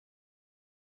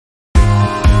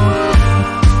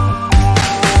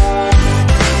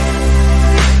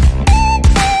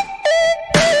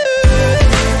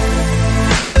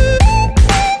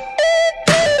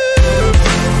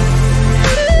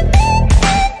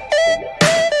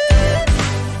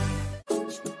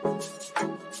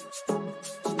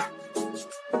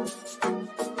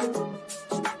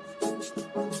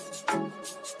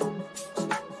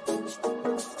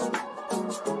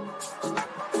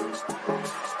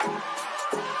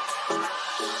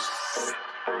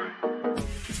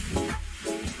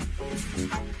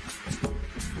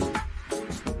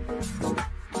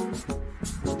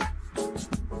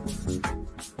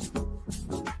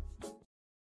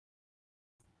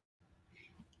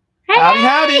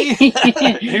Howdy.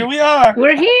 Here we are.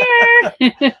 We're here.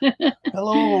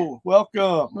 Hello.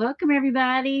 Welcome. Welcome,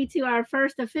 everybody, to our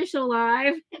first official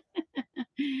live.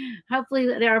 Hopefully,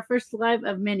 they're our first live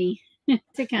of many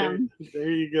to come. There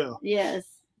you go. Yes.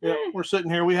 Yeah, we're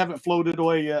sitting here. We haven't floated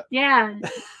away yet. Yeah.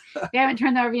 We haven't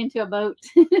turned the RV into a boat.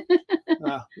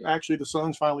 Actually, the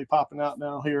sun's finally popping out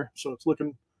now here, so it's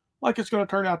looking like it's going to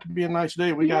turn out to be a nice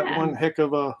day. We got one heck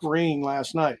of a rain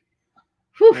last night.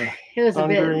 Whew, it was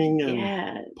thundering a bit,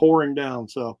 and pouring down.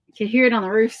 So you could hear it on the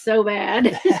roof so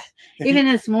bad. Even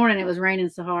this morning, it was raining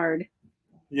so hard.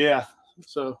 Yeah.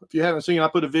 So if you haven't seen, I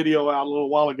put a video out a little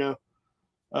while ago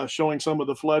showing some of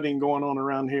the flooding going on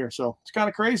around here. So it's kind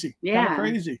of crazy. Yeah. Kind of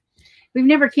crazy. We've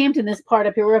never camped in this part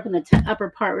up here. We're up in the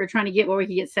upper part. We're trying to get where we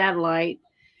could get satellite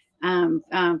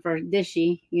for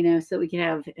dishy, so we could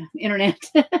have internet.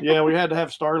 Yeah, we had to have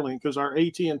Starlink because our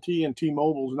AT&T and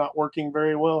T-Mobile is not working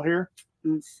very well here.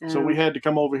 So we had to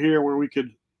come over here where we could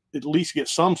at least get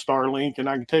some Starlink. And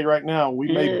I can tell you right now,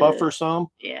 we may buffer some.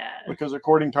 Yeah. Because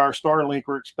according to our Starlink,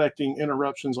 we're expecting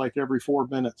interruptions like every 4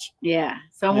 minutes. Yeah.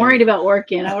 So I'm worried about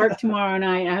working. I work tomorrow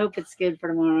night. I hope it's good for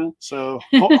tomorrow. So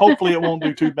hopefully it won't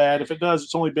do too bad. If it does,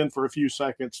 it's only been for a few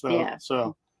seconds though. Yeah.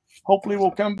 So hopefully we'll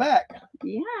come back.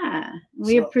 Yeah.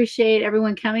 We appreciate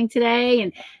everyone coming today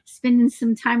and spending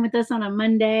some time with us on a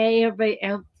Monday. Hopefully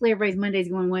everybody's Monday's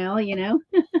going well,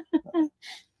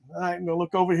 All right, I'm going to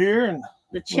look over here and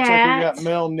the chat. Looks like we got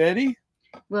Mel Nettie.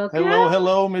 Welcome.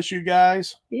 Hello. Miss you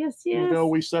guys. Yes.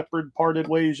 We parted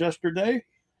ways yesterday.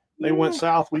 They went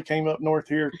south. We came up north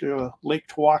here to Lake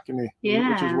Tawakoni,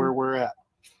 which is where we're at.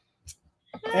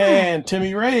 And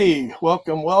Timmy Ray,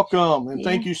 welcome. And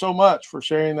thank you so much for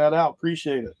sharing that out.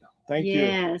 Appreciate it. Thank you.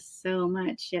 Yes, so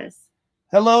much. Yes.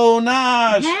 Hello,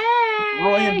 Naj. Hey.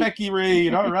 Roy and Becky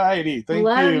Reed. All righty. Thank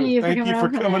you. Thank you for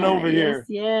coming over here.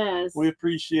 Yes. We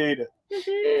appreciate it.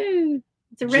 Woohoo.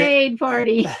 It's a raid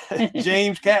party.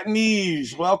 James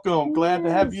Catanese, welcome. Glad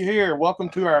to have you here. Welcome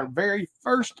to our very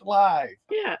first live.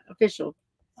 Yeah, official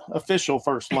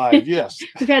first live, yes.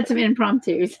 We've had some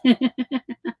impromptus. Yeah.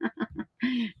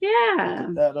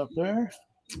 Put that up there.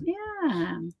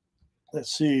 Yeah.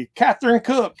 Let's see. Catherine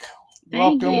Cook.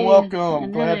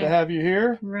 Welcome. Glad to have you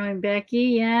here. Roy and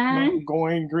Becky, yeah.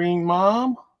 Going Green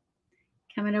Mom.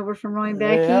 Coming over from Roy and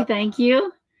Becky. Yeah. Thank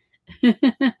you.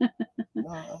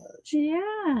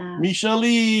 Yeah. Misha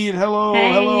Lead, hello,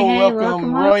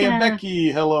 welcome. Roy and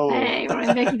Becky, hello. Hey, Roy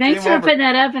and Becky, thanks for putting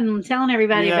that up and telling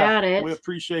everybody about it. We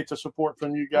appreciate the support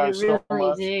from you guys. We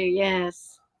really do,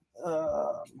 yes.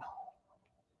 Roy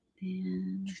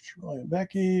and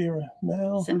Becky,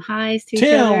 Mel. Some highs to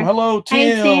Tim, hello, Tim.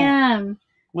 Hey, Tim.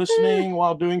 Listening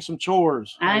while doing some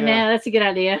chores. I know, that's a good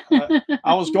idea.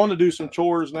 I was going to do some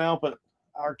chores now, but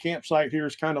our campsite here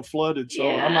is kind of flooded, so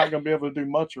I'm not going to be able to do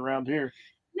much around here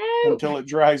until it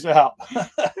dries out.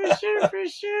 For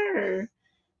sure.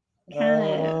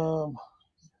 Hello.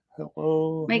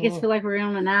 Make us feel like we're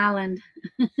on an island.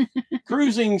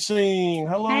 Cruising scene.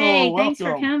 Hello. Hey, welcome. Thanks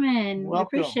for coming.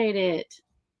 Welcome. We appreciate it.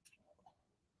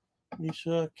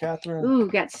 Misha, Catherine. Ooh,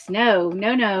 got snow.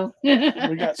 No.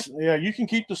 We got, you can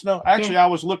keep the snow. Actually, I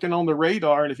was looking on the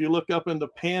radar, and if you look up in the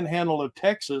panhandle of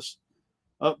Texas,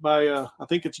 up by, I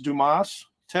think it's Dumas,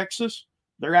 Texas,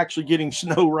 they're actually getting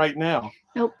snow right now.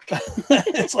 Nope.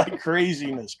 It's like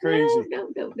craziness. Crazy. No.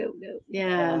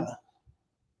 Yeah.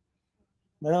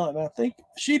 Well, and I think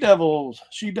She Devils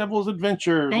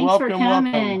Adventures. Thanks for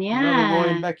coming. Welcome. Yeah. Another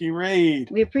Roy and Becky Raid.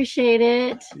 We appreciate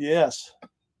it. Yes.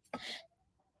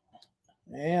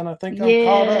 And I think I'm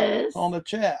caught up on the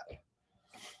chat.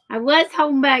 I was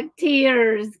holding back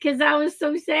tears because I was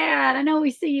so sad. I know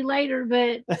we see you later,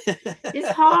 but it's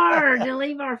hard to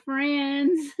leave our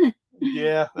friends.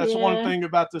 Yeah, that's one thing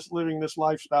about living this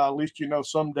lifestyle. At least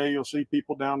someday you'll see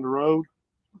people down the road.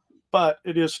 But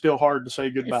it is still hard to say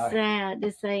goodbye. It's sad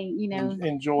to say,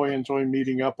 Enjoy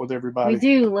meeting up with everybody. We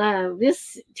do love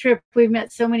this trip. We've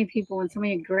met so many people and so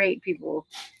many great people.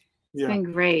 It's been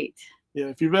great. Yeah,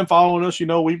 if you've been following us,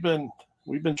 we've been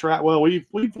we've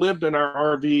lived in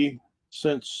our RV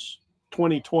since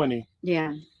 2020.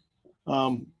 Yeah.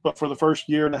 But for the first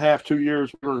year and a half, 2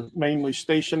 years, we were mainly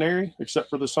stationary, except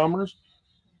for the summers.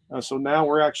 So now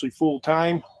we're actually full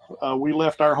time. We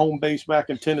left our home base back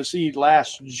in Tennessee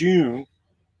last June,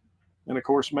 and of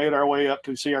course made our way up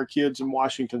to see our kids in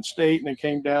Washington State, and then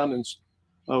came down and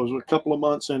was a couple of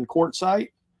months in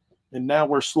Quartzsite. And now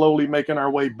we're slowly making our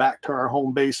way back to our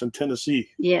home base in Tennessee.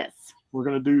 Yes. We're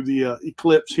going to do the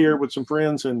eclipse here with some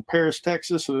friends in Paris,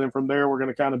 Texas. And then from there, we're going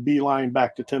to kind of beeline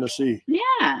back to Tennessee.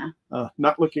 Yeah.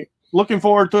 Not looking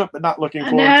forward to it, but not looking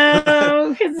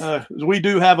forward to it. We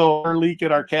do have a water leak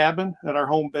at our cabin, at our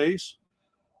home base.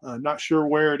 Not sure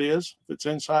where it is. If it's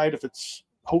inside,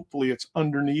 hopefully it's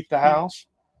underneath the house.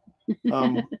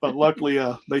 But luckily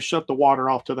they shut the water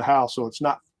off to the house, so it's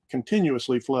not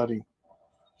continuously flooding.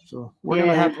 So we're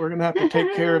gonna have to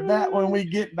take care of that when we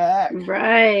get back.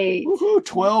 Right. Woohoo,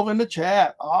 12 in the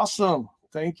chat. Awesome.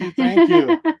 Thank you.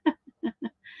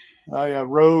 Oh yeah,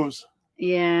 Rose.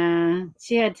 Yeah,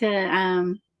 she had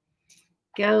to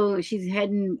go. She's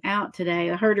heading out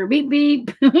today. I heard her beep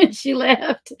beep when she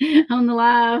left on the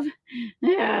live.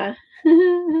 Yeah.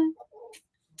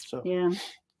 So yeah.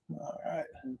 All right.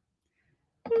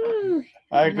 Ooh,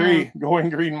 I agree. Going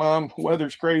green, Mom.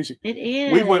 Weather's crazy. It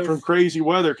is. We went from crazy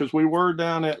weather because we were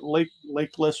down at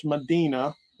Lakeless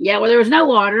Medina. Yeah, where there was no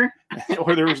water.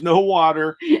 Where there was no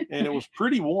water, and it was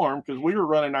pretty warm because we were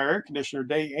running our air conditioner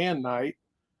day and night.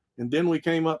 And then we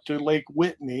came up to Lake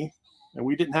Whitney, and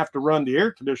we didn't have to run the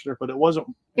air conditioner, but it was nice.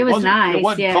 It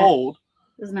wasn't cold.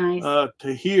 It was nice.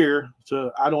 To here,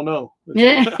 I don't know.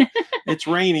 It's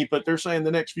rainy, but they're saying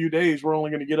the next few days we're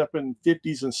only going to get up in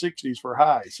 50s and 60s for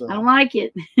highs. So I don't like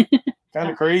it. Kind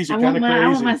of crazy. I want my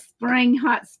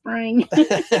hot spring.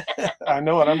 I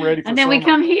know it. I'm ready for And then summer. we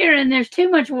come here and there's too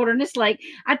much water in this lake.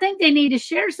 I think they need to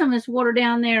share some of this water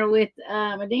down there with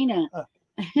Medina.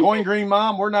 Going green,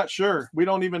 Mom, we're not sure.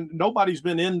 Nobody's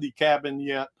been in the cabin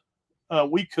yet.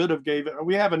 We could have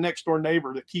we have a next door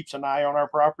neighbor that keeps an eye on our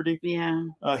property. Yeah.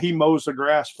 He mows the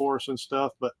grass for us and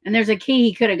stuff, and there's a key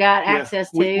he could have got access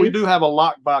to. We do have a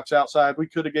lockbox outside. We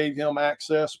could have gave him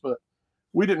access, but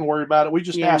we didn't worry about it. We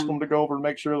just asked him to go over and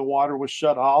make sure the water was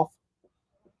shut off.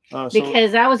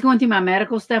 Because I was going through my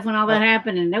medical stuff when all that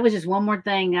happened, and that was just one more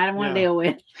thing I didn't want to deal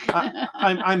with.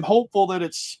 I'm hopeful that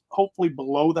it's hopefully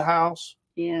below the house.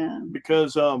 Yeah.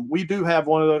 Because we do have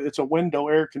it's a window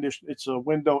air conditioner. It's a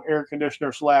window air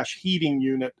conditioner / heating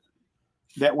unit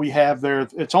that we have there.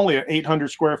 It's only an 800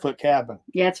 square foot cabin.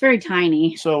 Yeah, it's very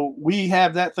tiny. So we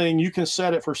have that thing. You can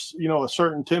set it for, a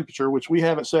certain temperature, which we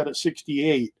have it set at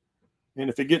 68. And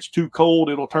if it gets too cold,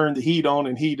 it'll turn the heat on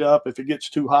and heat up. If it gets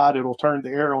too hot, it'll turn the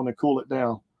air on and cool it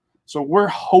down. So we're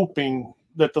hoping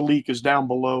that the leak is down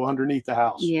below underneath the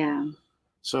house. Yeah.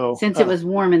 So since it was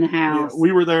warm in the house. Yeah,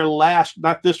 we were there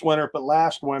not this winter, but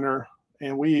last winter.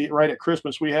 And right at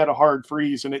Christmas, we had a hard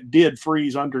freeze, and it did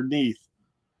freeze underneath.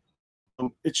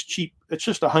 It's cheap. It's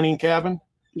just a hunting cabin.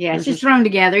 Yeah, it's just thrown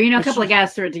together. A couple of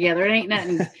guys threw it together. It ain't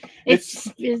nothing. It's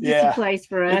just a place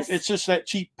for us. It's just that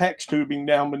cheap PEX tubing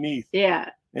down beneath. Yeah.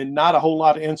 And not a whole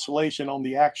lot of insulation on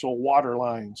the actual water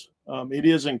lines. It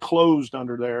is enclosed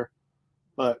under there,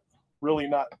 but really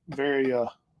not very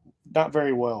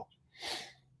well.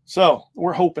 So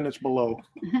we're hoping it's below.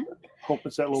 Hope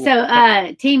it's that little.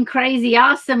 So Team Crazy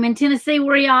Awesome in Tennessee.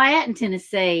 Where y'all at in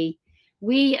Tennessee?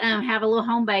 We have a little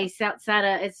home base outside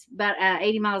of. It's about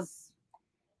 80 miles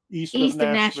east of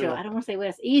Nashville. I don't want to say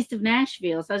west. East of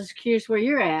Nashville. So I was just curious where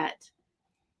you're at.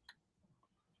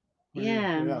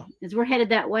 Yeah. As we're headed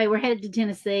that way. We're headed to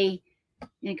Tennessee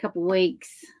in a couple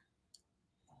weeks.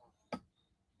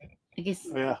 I guess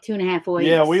 2.5 weeks.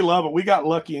 Yeah, we love it. We got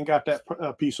lucky and got that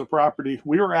piece of property.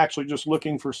 We were actually just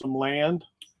looking for some land.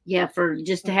 Yeah,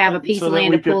 just to have a piece of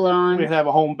land to pull on. We'd have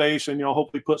a home base and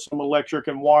hopefully put some electric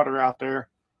and water out there.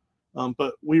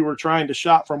 But we were trying to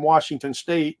shop from Washington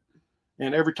State,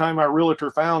 and every time our realtor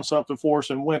found something for us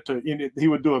and he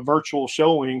would do a virtual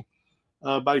showing.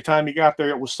 By the time he got there,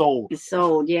 it was sold. It's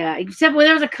sold, yeah. Except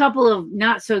there was a couple of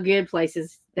not so good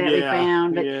places that we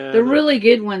found, but the really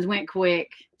good ones went quick.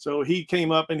 So he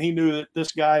came up and he knew that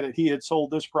this guy that he had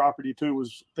sold this property to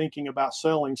was thinking about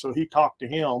selling. So he talked to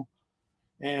him,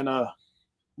 and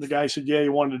the guy said, he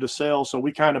wanted to sell. So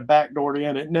we kind of backdoored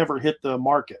in. It never hit the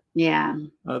market. Yeah.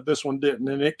 This one didn't.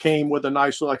 And it came with a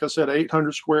nice, like I said,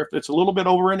 800 square. It's a little bit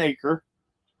over an acre.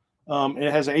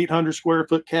 It has an 800 square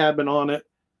foot cabin on it.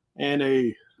 And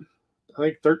I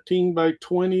think 13 by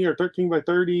 20 or 13 by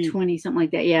 30. 20, something like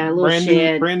that. Yeah, a little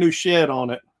shed. Brand new shed on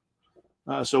it.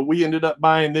 So we ended up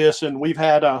buying this, and we've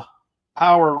had a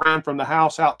power ran from the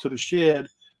house out to the shed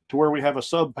to where we have a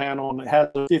sub panel, and it has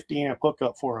a 50 amp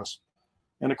hookup for us.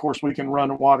 And of course, we can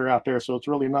run water out there, so it's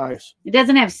really nice. It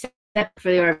doesn't have septic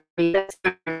for the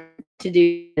RV to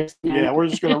do this. Yeah, we're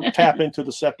just going to tap into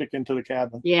the septic into the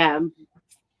cabin. Yeah.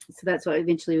 So that's what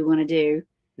eventually we want to do.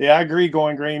 Yeah, I agree,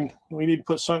 Going Green. We need to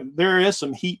put there is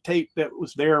some heat tape that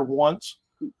was there once.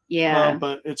 Yeah.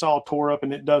 But it's all tore up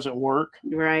and it doesn't work.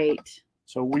 Right.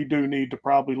 So we do need to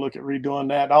probably look at redoing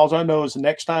that. All I know is the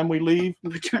next time we leave,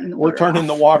 we're turning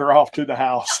the water off to the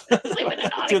house,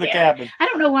 to the cabin. I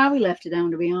don't know why we left it on,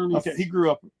 to be honest. Okay, she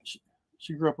grew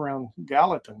up around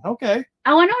Gallatin. Okay.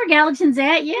 Oh, I know where Gallatin's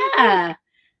at. Yeah. I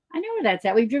know where that's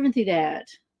at. We've driven through that.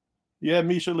 Yeah,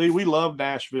 Misha Lee, we love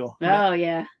Nashville. Oh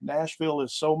yeah, Nashville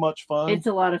is so much fun. It's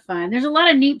a lot of fun. There's a lot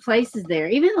of neat places there.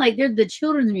 Even like the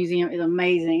Children's Museum is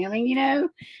amazing. I mean, you know,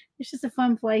 it's just a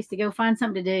fun place to go find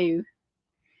something to do.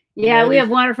 Yeah, we have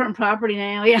waterfront property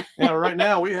now. Yeah. Yeah, right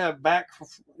now we have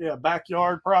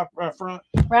backyard front.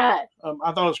 Right.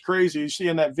 I thought it was crazy. You see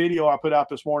in that video I put out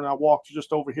this morning, I walked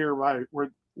just over here, right?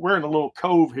 We're in a little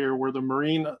cove here where the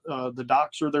marine, the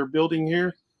docks they're building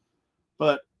here.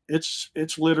 But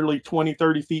it's literally 20,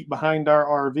 30 feet behind our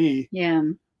RV. Yeah.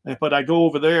 But I go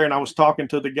over there and I was talking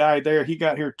to the guy there. He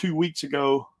got here 2 weeks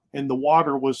ago and the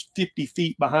water was 50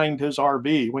 feet behind his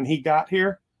RV when he got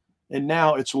here. And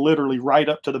now it's literally right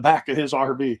up to the back of his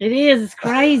RV. It is. It's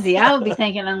crazy. I would be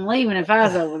thinking I'm leaving if I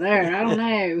was over there. I don't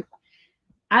know.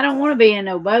 I don't want to be in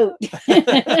no boat.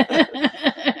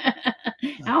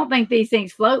 I don't think these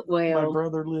things float well. My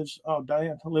brother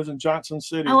Diane lives in Johnson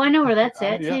City. Oh, I know where that's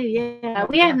at too. Yeah.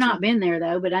 We have not been there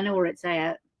though, but I know where it's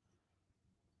at.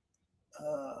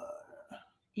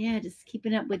 Yeah, just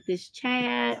keeping up with this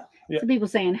chat. Yeah. Some people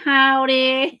saying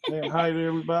howdy. Saying hi to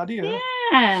everybody. Huh?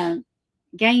 Yeah.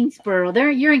 Gainsboro.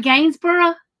 You're in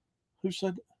Gainsboro? Who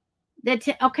said that?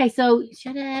 Okay, so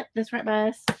shut up. That's right by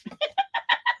us.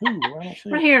 Ooh, I don't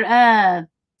see right here.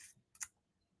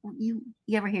 You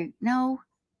ever hear? No.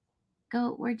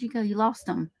 Go. Where'd you go? You lost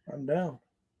them. I'm down.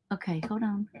 Okay, hold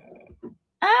on.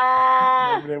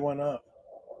 Maybe they went up.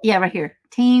 Yeah, right here.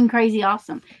 Team Crazy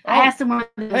Awesome. I asked them where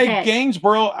hey,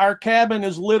 Gainsboro, our cabin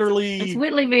is literally it's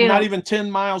Whitleyville. Not even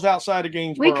 10 miles outside of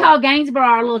Gainsboro. We call Gainsboro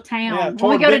our little town. Yeah,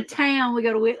 when we go to town, we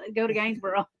go to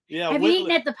Gainsboro. Yeah. Have you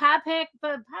eaten at the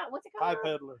what's it called? Pie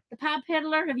Peddler. The Pie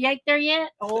Peddler. Have you ate there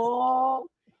yet? Oh,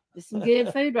 there's some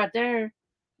good food right there.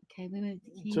 Okay, we moved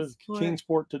to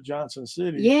Kingsport to Johnson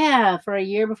City. Yeah, for a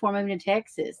year before moving to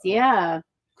Texas. Yeah.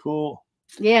 Cool.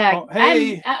 Yeah. Well,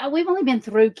 hey. We've only been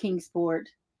through Kingsport.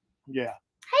 Yeah.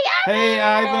 Hey,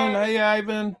 Ivan. Hey,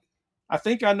 Ivan. I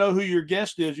think I know who your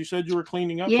guest is. You said you were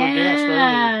cleaning up for a guest earlier.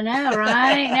 Yeah, I know,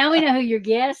 right? Now we know who your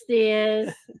guest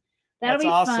is. That'll be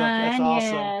awesome. fun. That's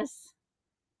awesome. Yes.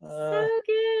 So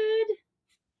good.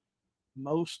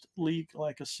 Most leak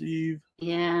like a sieve.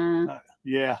 Yeah.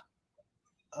 Yeah.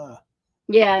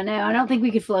 Yeah, no, I don't think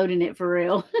we could float in it for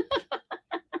real.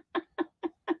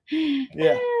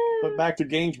 Yeah. But back to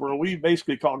Gainsboro, we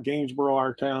basically call Gainsboro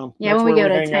our town. Yeah, when we go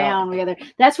to town, we go there.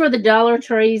 That's where the Dollar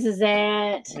Trees is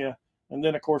at. Yeah. And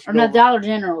then, of course, Dollar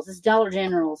Generals. It's Dollar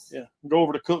Generals. Yeah. Go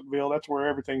over to Cookville. That's where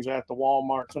everything's at, the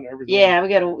Walmarts and everything. Yeah, we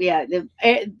go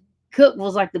to,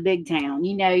 Cookville's like the big town.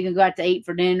 You know, you can go out to eat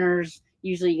for dinners.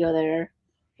 Usually you go there.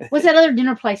 What's that other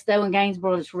dinner place, though, in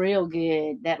Gainsboro that's real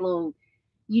good? That little,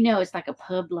 it's like a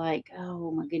pub,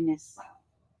 oh, my goodness.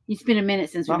 It's been a minute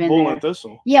since we've been Bull there. and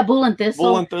Thistle. Yeah, Bull and Thistle.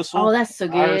 Bull and Thistle. Oh, that's so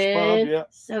good. Irish pub, yeah.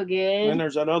 So good. And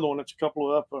there's that other one. It's a couple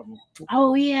of up.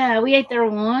 Oh, yeah. We ate there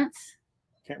once.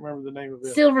 Can't remember the name of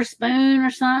it. Silver Spoon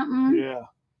or something. Yeah.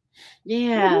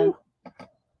 Yeah. Woo-hoo.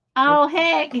 Oh,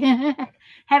 heck.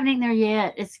 Haven't eaten there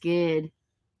yet. It's good.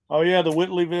 Oh, yeah. The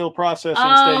Whitleyville processing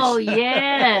station. Oh,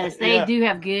 yes. They do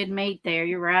have good meat there.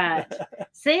 You're right.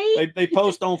 See? They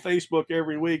post on Facebook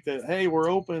every week that, hey, we're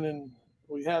open and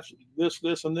we have this,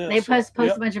 and this. They post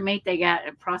a bunch of meat they got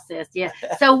processed. Yeah.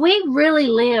 So we really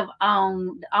live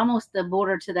on almost the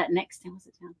border to that next town. What's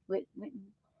the town?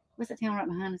 What's the town right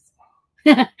behind us?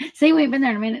 See, we ain't been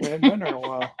there in a minute. We haven't been there in a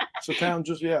while. It's a town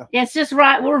Yeah, it's just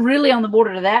right. We're really on the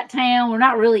border to that town. We're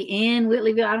not really in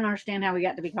Whitleyville. I don't understand how we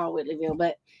got to be called Whitleyville,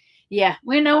 but yeah,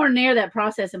 we're nowhere near that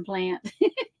processing plant.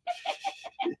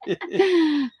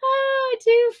 Oh,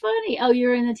 too funny. Oh,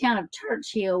 you're in the town of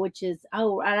Churchill, which is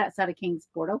right outside of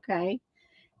Kingsport. Okay.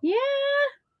 Yeah.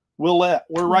 Willette.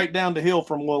 We're right down the hill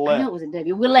from Willette. I know it was a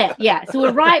W. Willette. Yeah. So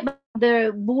we're right by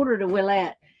the border to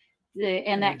Willette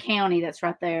and that county that's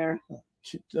right there.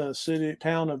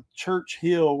 Town of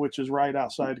Churchill, which is right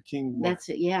outside of Kingsport. That's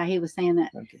it. Yeah, he was saying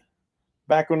that. Okay.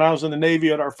 Back when I was in the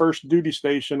Navy at our first duty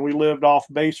station, we lived off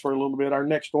base for a little bit. Our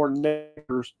next door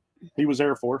neighbors, he was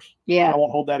Air Force. Yeah. I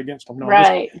won't hold that against him. No,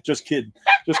 right. Just kidding.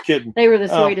 Just kidding. They were the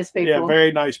sweetest people. Yeah,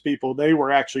 very nice people. They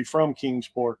were actually from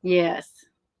Kingsport. Yes.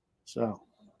 So.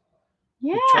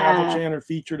 Yeah. The Travel Channel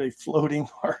featured a floating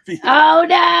RV. Oh,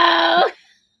 no.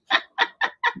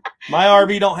 My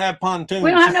RV don't have pontoons.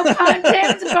 We don't have no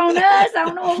pontoons upon us. I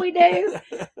don't know what we do.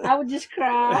 I would just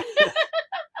cry.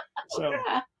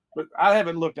 But I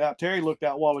haven't looked out. Terry looked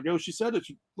out a while ago. She said it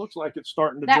looks like it's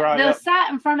starting to dry up. The site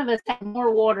in front of us had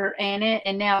more water in it,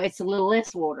 and now it's a little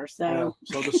less water. So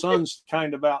the sun's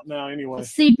kind of out now anyway.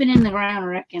 It's seeping in the ground, I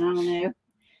reckon. I don't know.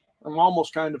 I'm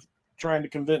almost kind of trying to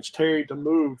convince Terry to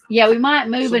move. Yeah, we might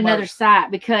move another site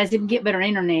because it can get better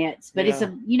internets. But it's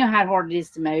you know how hard it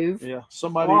is to move. Yeah,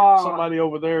 somebody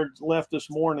over there left this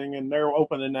morning, and they're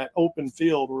opening that open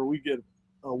field where we get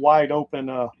a wide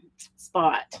open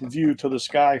spot view to the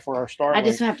sky for our Starlink. I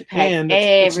just have to pack and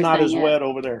it's not as wet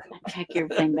over there. Pack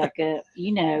everything back up.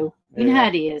 You know how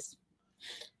it is.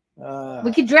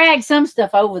 We could drag some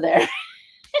stuff over there.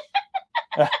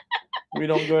 We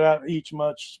don't go out and eat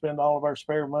much, spend all of our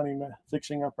spare money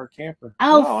fixing up our camper.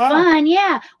 Oh, fun.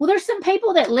 Yeah. Well, there's some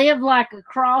people that live like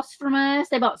across from us.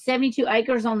 They bought 72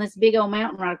 acres on this big old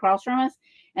mountain right across from us.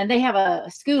 And they have a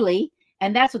schoolie.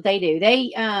 And that's what they do.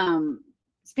 They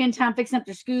spend time fixing up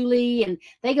their schoolie. And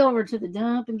they go over to the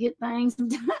dump and get things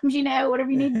sometimes, you know, whatever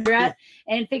you need, right?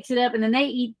 And fix it up. And then they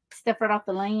eat stuff right off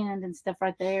the land and stuff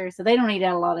right there. So they don't eat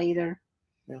out a lot either.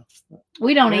 Yeah.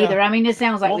 We don't either. I mean, it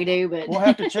sounds like we do, but we'll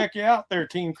have to check you out there,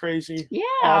 Team Crazy. Yeah,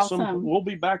 awesome. We'll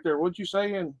be back there. What'd you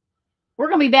say? And we're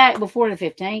gonna be back before the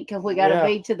 15th because we got to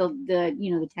wait to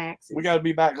the taxes. We got to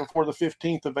be back before the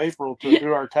 15th of April to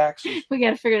do our taxes. We got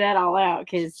to figure that all out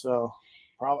because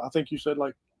I think you said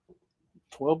like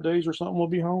 12 days or something. We'll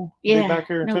be home. Yeah, be back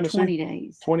here in Tennessee. 20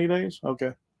 days. 20 days.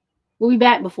 Okay. We'll be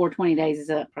back before 20 days is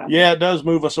up. Probably. Yeah, it does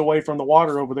move us away from the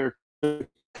water over there.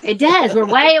 It does. We're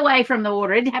way away from the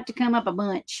water. It'd have to come up a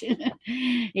bunch.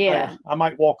 Yeah. I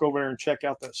might walk over there and check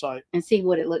out that site. And see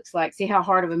what it looks like. See how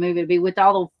hard of a move it'd be with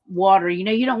all the water. You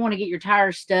know, you don't want to get your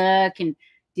tires stuck and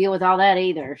deal with all that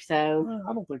either. So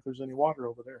I don't think there's any water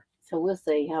over there. So we'll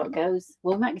see how it goes.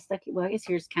 Well, we might get stuck. Well, I guess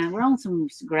here's we're on some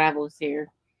gravels here.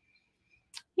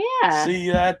 Yeah. See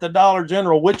you at the Dollar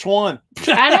General. Which one?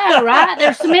 I know, right?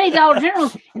 There's so many Dollar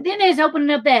Generals. And then there's opening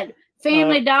up that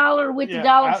Family Dollar with the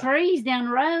Dollar Trees down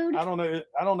the road. I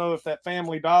don't know if that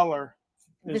Family Dollar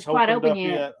is quite open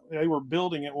yet. They were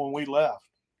building it when we left.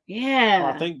 Yeah.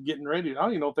 Or I think getting ready. I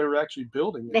don't even know if they were actually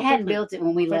building it. They hadn't built it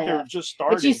when we left. They were just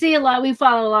starting. But you see a lot. We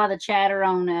follow a lot of the chatter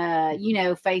on,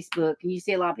 Facebook, and you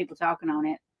see a lot of people talking on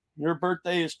it. Your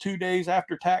birthday is 2 days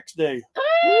after tax day.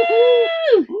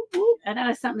 I know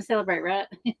it's something to celebrate, right?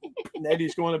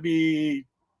 Nettie's going to be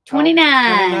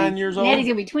 29 years old. Nettie's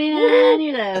gonna be 29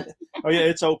 years old. Oh yeah,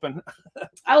 it's open.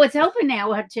 Oh, it's open now.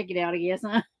 We'll have to check it out, I guess,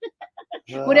 huh?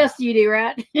 What else do you do,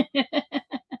 right? Yeah.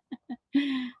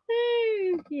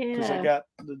 Because I got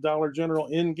the Dollar General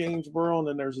in Gainesboro, and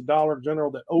then there's a Dollar General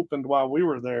that opened while we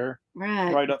were there.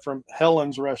 Right. Right up from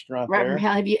Helen's restaurant there.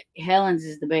 Helen's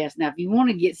is the best. Now, if you want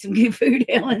to get some good food,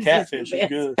 Helen's catfish is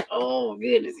good. Oh,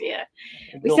 goodness, yeah.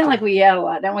 We sound like we eat a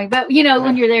lot, don't we? But,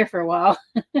 when you're there for a while.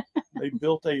 They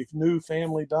built a new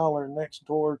Family Dollar next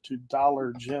door to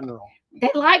Dollar General.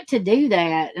 They like to do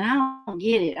that, and I don't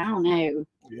get it. I don't know.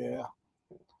 Yeah.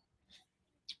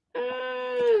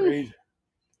 Crazy.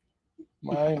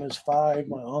 Mine is 5.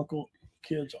 My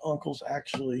kid's uncle's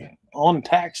actually on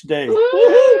tax day.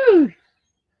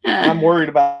 I'm worried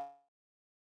about.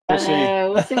 We'll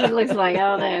see what it looks like.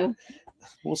 I don't know.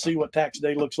 We'll see what tax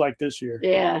day looks like this year.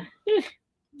 Yeah.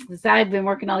 Since I've been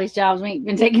working all these jobs, we ain't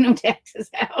been taking no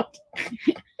taxes out.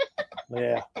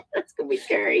 Yeah. That's going to be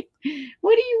scary.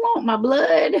 What do you want, my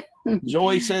blood?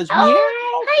 Joy says, meow.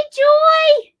 Hey,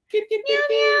 Joy. Meow,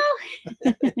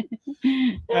 meow.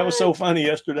 That was so funny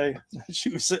yesterday. She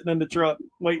was sitting in the truck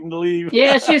waiting to leave.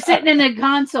 Yeah, she was sitting in the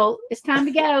console. It's time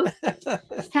to go.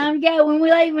 It's time to go when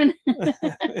we're leaving.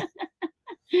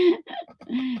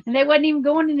 And they wasn't even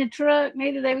going in the truck.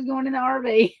 Neither they was going in the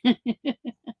RV.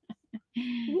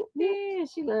 Yeah,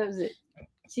 she loves it.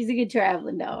 She's a good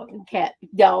traveling dog.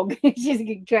 She's a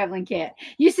good traveling cat.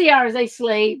 You see ours, they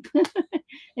sleep.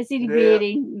 They see the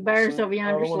bitty birds over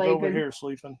yonder sleeping. Over here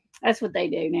sleeping. That's what they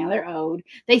do now. They're old.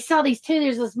 They saw these two.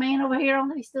 There's this man over here.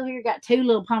 He's still here. Got 2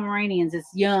 little Pomeranians.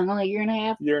 It's young, only a year and a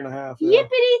half. Year and a half. Yeah.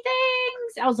 Yippity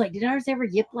things. I was like, did ours ever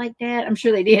yip like that? I'm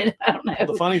sure they did. I don't know.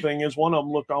 The funny thing is, one of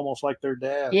them looked almost like their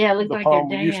dad. Yeah, it looked like their dad.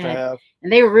 We used to have.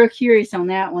 And they were real curious on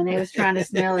that one. They was trying to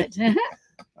smell it.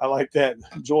 I like that.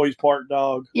 Joy's part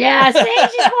dog. Yeah, see,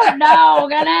 she's part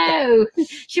dog. I know.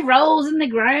 She rolls in the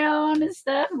ground and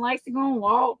stuff and likes to go on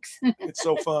walks. It's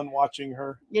so fun watching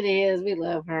her. It is. We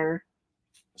love her.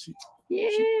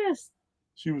 Yes.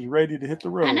 She was ready to hit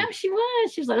the road. I know she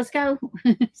was. She was like, let's go.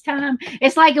 It's time.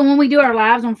 It's like when we do our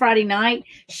lives on Friday night,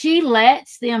 she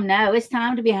lets them know it's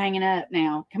time to be hanging up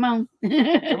now. Come on.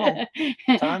 Come on.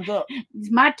 Time's up. It's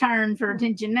my turn for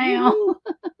attention now.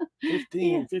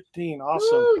 15.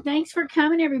 Awesome. Ooh, thanks for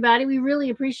coming, everybody. We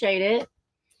really appreciate it.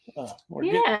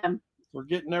 We're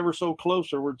getting ever so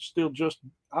closer. We're still just,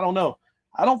 I don't know.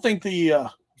 I don't think the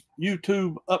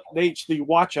YouTube updates the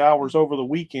watch hours over the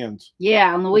weekends.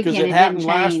 Yeah, on the weekend. Because it happened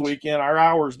last weekend. Our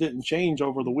hours didn't change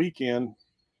over the weekend.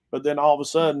 But then all of a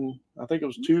sudden, I think it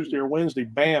was Tuesday or Wednesday,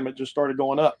 bam, it just started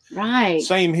going up. Right.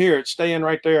 Same here. It's staying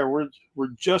right there. We're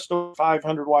just over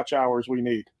 500 watch hours we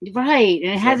need. Right.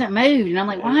 And it hasn't moved. And I'm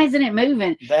like, why isn't it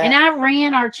moving? And I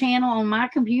ran our channel on my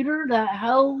computer the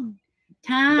whole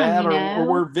time, or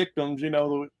we're victims,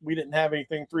 we didn't have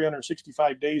anything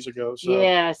 365 days ago. So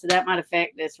yeah, so that might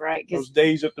affect us, right? Those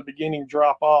days at the beginning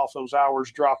drop off, those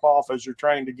hours drop off as you're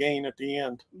trying to gain at the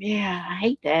end. Yeah, I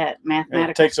hate that mathematical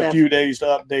and it takes stuff. a few days to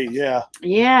update. Yeah.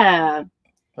 Yeah.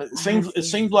 It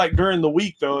seems like during the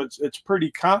week though, it's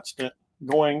pretty constant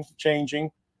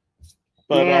changing.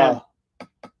 But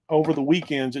over the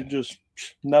weekends it just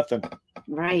nothing.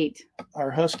 Right. Our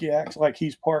husky acts like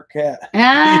he's park cat. He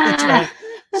tries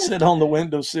to sit on the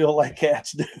windowsill like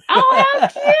cats do. Oh, how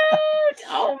cute!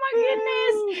 Oh my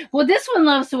goodness. Well, this one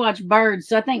loves to watch birds,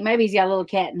 so I think maybe he's got a little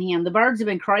cat in him. The birds have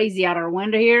been crazy out our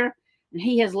window here, and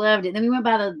he has loved it. Then we went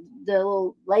by the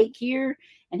little lake here,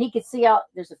 and he could see out.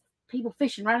 There's people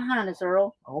fishing right behind us,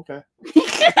 Earl. Okay.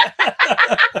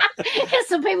 There's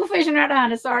some people fishing right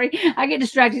behind us. Sorry, I get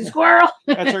distracted. Squirrel.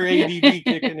 That's her ADD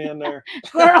kicking in there.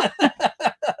 Squirrel.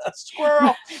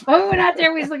 Squirrel. When we went out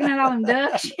there, we was looking at all them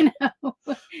ducks. I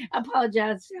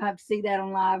apologize. I have to see that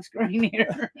on live screen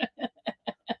here.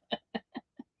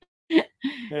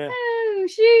 Yeah. Oh,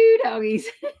 shoot, doggies.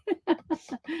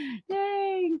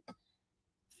 Dang.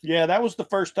 Yeah, that was the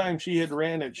first time she had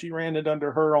ran it. She ran it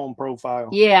under her own profile.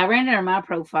 Yeah, I ran it under my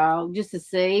profile just to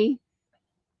see,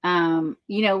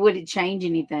 would it change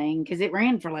anything? Because it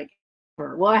ran for I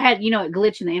had, it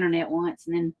glitched in the internet once,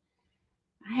 and then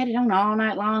I had it on all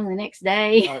night long the next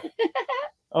day.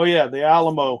 Oh, yeah, the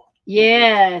Alamo.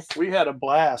 Yes. We had a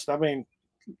blast. I mean,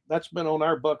 that's been on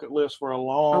our bucket list for a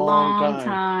long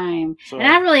time. So. And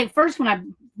I really, at first, when I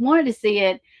wanted to see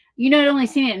it, I'd only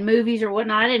seen it in movies or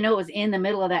whatnot. I didn't know it was in the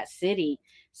middle of that city.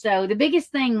 So the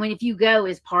biggest thing if you go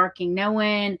is parking,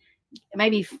 knowing,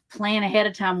 maybe plan ahead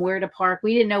of time where to park.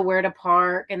 We didn't know where to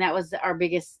park, and that was our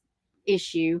biggest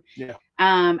issue. Yeah.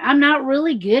 I'm not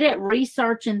really good at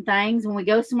researching things. When we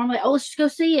go somewhere, I'm like, oh, let's just go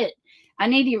see it. I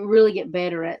need to really get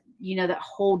better at, that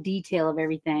whole detail of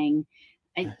everything.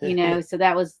 So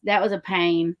that was a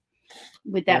pain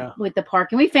with that, with the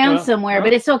parking. We found somewhere,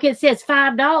 but it's okay. It says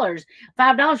 $5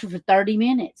 for 30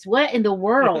 minutes. What in the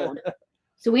world?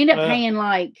 So we end up paying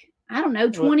I don't know,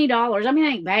 $20. I mean, it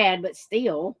ain't bad, but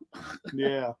still.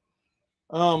 Yeah.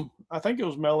 I think it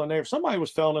was Melanie. Somebody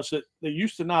was telling us that they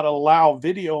used to not allow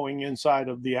videoing inside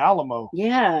of the Alamo.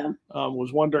 Yeah.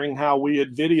 Was wondering how we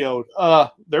had videoed.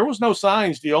 There was no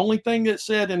signs. The only thing that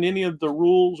said in any of the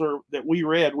rules or that we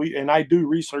read, and I do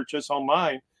research this on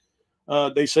mine,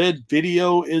 they said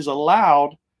video is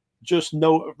allowed, just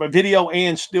no video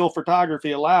and still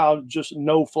photography allowed, just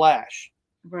no flash.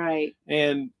 Right.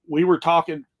 And we were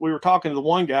talking to the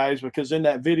one guys because in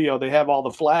that video they have all the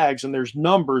flags and there's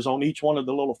numbers on each one of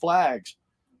the little flags.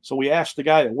 So we asked the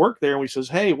guy that worked there and we says,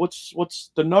 hey,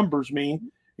 what's the numbers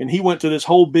mean? And he went to this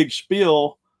whole big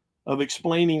spiel of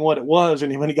explaining what it was.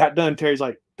 And when he got done, Terry's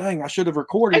like, dang, I should have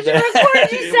recorded that.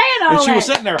 Recorded you saying all and she was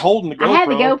sitting there holding the GoPro. I had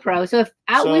the GoPro. So if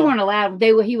we weren't allowed,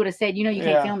 he would have said, you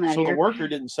can't film that. So here. The worker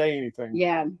didn't say anything.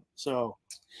 Yeah. So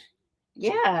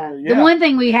yeah. The one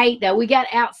thing we hate though, we got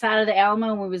outside of the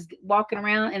Alamo and we was walking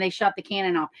around and they shot the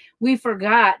cannon off. We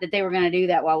forgot that they were going to do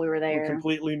that while we were there. We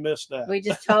completely missed that. We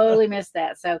just totally missed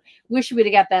that. So wish we'd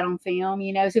have got that on film,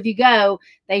 So if you go,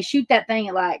 they shoot that thing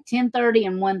at 10:30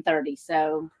 and 1:30.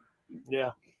 So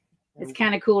yeah. It's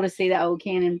kind of cool to see that old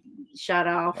cannon shot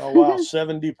off. Oh wow,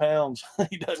 70 pounds.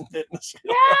 He doesn't fit in the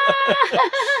scale.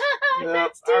 Yeah,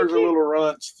 ours are little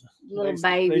runts. Little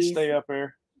babies. They stay up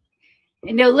there.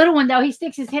 And the little one, though, he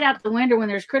sticks his head out the window when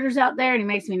there's critters out there, and he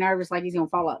makes me nervous like he's going to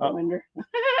fall out the window.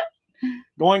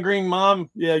 Going Green Mom,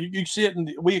 yeah, you see it,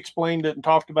 and we explained it and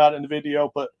talked about it in the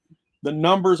video, but the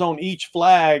numbers on each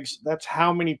flags, that's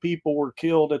how many people were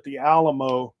killed at the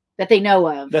Alamo. That they know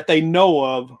of. That they know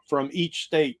of from each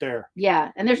state there.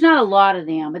 Yeah, and there's not a lot of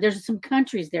them, but there's some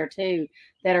countries there, too,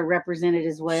 that are represented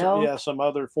as well. So, some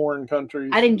other foreign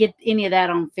countries. I didn't get any of that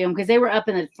on film because they were up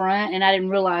in the front, and I didn't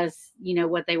realize,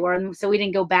 what they were. So we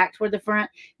didn't go back toward the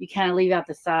front. You kind of leave out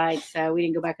the side, so we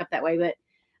didn't go back up that way. But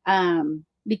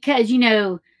because,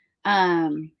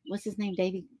 what's his name?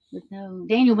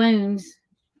 Daniel Boone's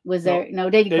was there.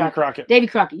 No, Davy Crockett. Davy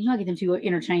Crockett. I get them two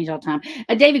interchanged all the time.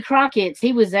 Davy Crockett's,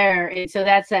 he was there. And so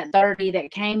that's that 30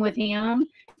 that came with him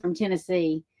from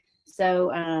Tennessee. So,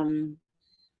 I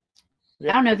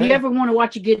don't know if you ever want to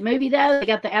watch a good movie, though. They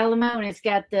got the Alamo and it's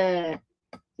got the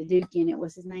Duke in it.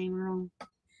 What's his name, Earl?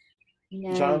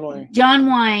 John Wayne.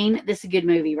 John Wayne. This is a good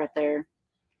movie right there.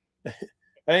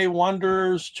 Hey,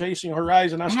 Wanderers Chasing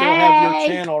Horizon. I still have your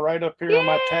channel right up here on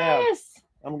my tab.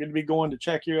 I'm going to be going to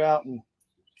check you out and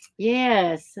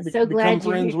so glad become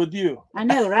friends with you. I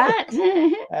know,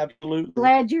 right? Absolutely.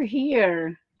 Glad you're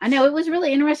here. I know it was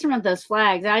really interesting with those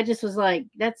flags. I just was like,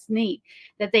 that's neat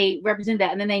that they represent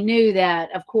that. And then they knew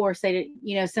that, of course, they,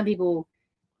 you know, some people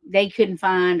they couldn't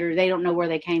find or they don't know where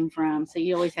they came from. So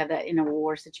you always have that in a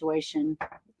war situation.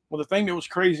 Well, the thing that was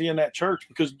crazy in that church,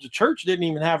 because the church didn't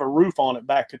even have a roof on it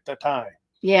back at that time.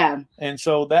 Yeah. And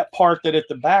so that part that at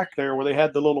the back there where they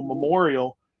had the little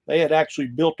memorial, they had actually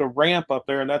built a ramp up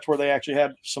there. And that's where they actually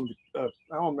had some, I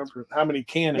don't remember how many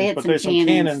cannons, but there's some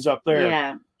cannons up there.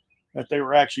 Yeah. That they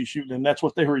were actually shooting, and that's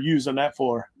what they were using that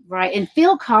for. Right. And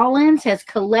Phil Collins has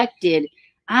collected,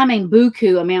 I mean,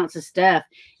 buku amounts of stuff.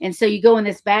 And so you go in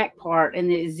this back part and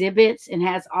the exhibits and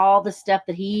has all the stuff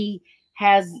that he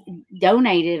has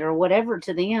donated or whatever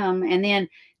to them. And then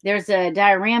there's a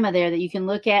diorama there that you can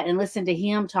look at and listen to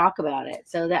him talk about it.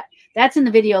 So that's in the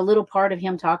video, a little part of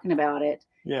him talking about it.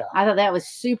 Yeah. I thought that was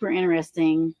super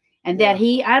interesting. And that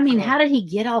how did he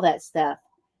get all that stuff?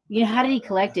 You know, how did he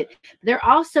collect it? They're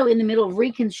also in the middle of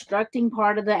reconstructing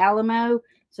part of the Alamo.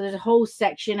 So there's a whole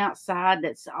section outside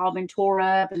that's all been tore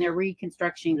up and they're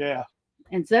reconstructing. Yeah.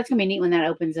 And so that's going to be neat when that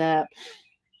opens up.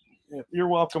 Yeah, you're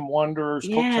welcome, Wanderers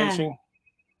Chasing.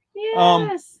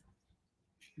 Yes.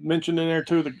 Mentioned in there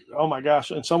too, oh my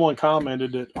gosh. And someone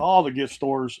commented that all the gift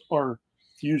stores are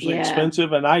usually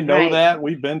expensive. And I know that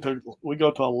we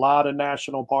go to a lot of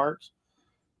national parks,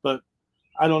 but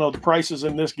I don't know, the prices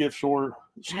in this gift store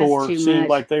seemed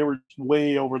like they were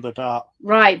way over the top.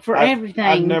 Right, for everything.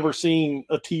 I've never seen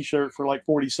a t-shirt for like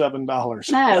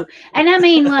 $47. No. And I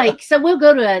mean, like, so we'll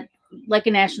go to a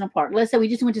national park. Let's say we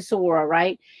just went to Saguaro,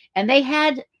 right? And they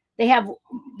had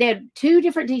two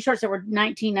different t-shirts that were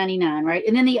 $19.99, right?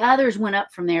 And then the others went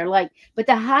up from there. But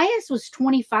the highest was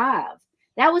 $25.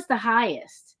 That was the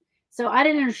highest. So I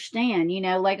didn't understand, you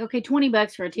know, like, okay,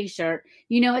 $20 for a t-shirt,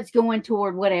 you know, it's going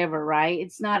toward whatever, right?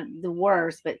 It's not the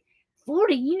worst, but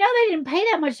 40, you know, they didn't pay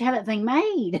that much to have that thing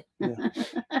made.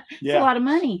 It's a lot of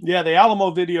money. Yeah. The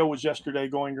Alamo video was yesterday,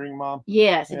 Going Green Mom.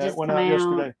 Yes. It just went out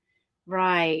yesterday.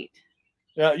 Right.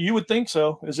 Yeah. You would think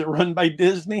so. Is it run by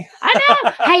Disney? I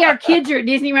know. Hey, our kids are at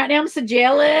Disney right now. I'm so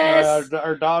jealous.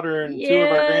 Our daughter and two of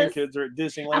our grandkids are at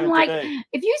Disneyland I'm like, today.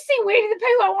 If you see Winnie the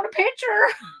Pooh, I want a picture.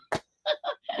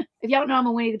 If y'all know, I'm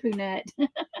a Winnie the Pooh nut.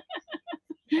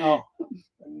 Oh,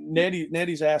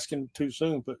 Nettie's asking too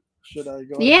soon, but should I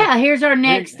go? Yeah, here's our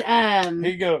next. Here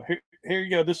you go. Here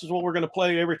you go. This is what we're going to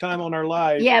play every time on our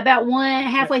live. Yeah, about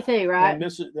halfway through, right?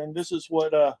 And this is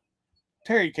what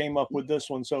Terry came up with this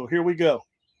one. So here we go.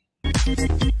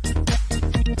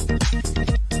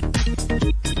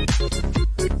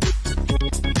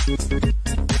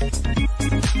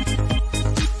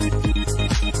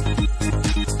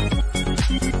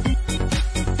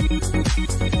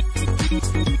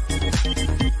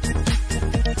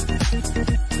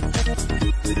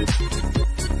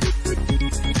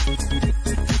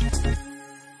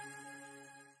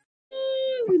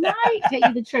 We might tell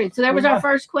you the truth. So that was our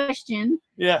first question.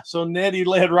 Yeah. So Nettie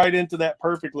led right into that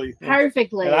perfectly.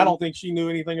 Perfectly. And I don't think she knew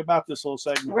anything about this little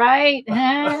segment. Right.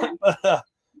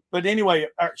 But anyway,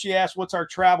 she asked, what's our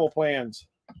travel plans?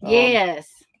 Yes.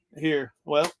 Here.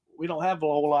 Well, we don't have a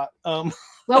whole lot.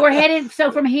 Well, we're headed.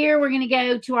 So from here, we're going to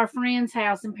go to our friend's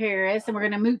house in Paris, and we're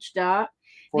going to mooch stop.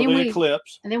 For the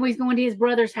eclipse. And then we're going to his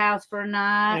brother's house for a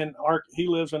night. And he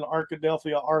lives in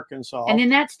Arkadelphia, Arkansas. And then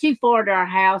that's too far to our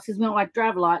house because we don't like to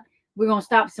drive a lot. We're going to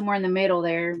stop somewhere in the middle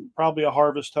there. Probably a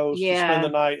Harvest Toast to spend the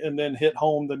night and then hit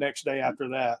home the next day after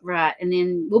that. Right. And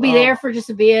then we'll be there for just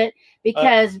a bit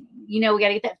because, you know, we got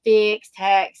to get that fixed,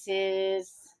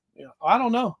 taxes. Yeah, I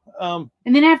don't know.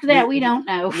 And then after that, we don't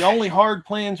know. The only hard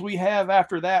plans we have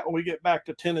after that when we get back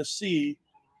to Tennessee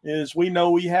is we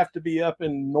know we have to be up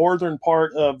in northern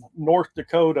part of North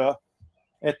Dakota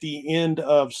at the end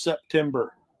of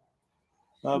September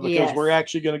because we're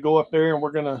actually going to go up there and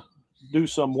we're going to do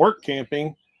some work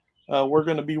camping. We're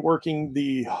going to be working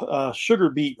the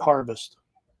sugar beet harvest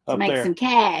up there. Make some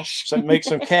cash. So make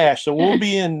some cash. So we'll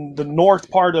be in the north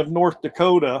part of North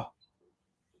Dakota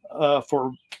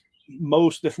for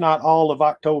most, if not all, of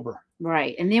October.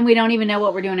 Right. And then we don't even know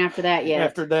what we're doing after that yet.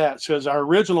 After that, because our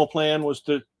original plan was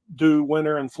to do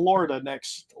winter in Florida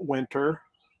next winter.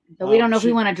 But we don't know if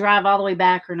we want to drive all the way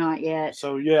back or not yet.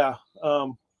 So, yeah,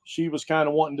 she was kind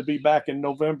of wanting to be back in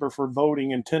November for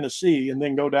voting in Tennessee and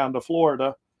then go down to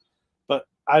Florida. But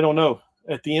I don't know.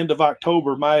 At the end of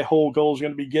October, my whole goal is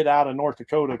going to be get out of North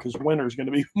Dakota because winter is going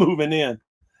to be moving in.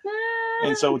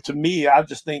 And so to me, I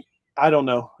just think, I don't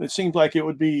know. It seems like it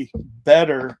would be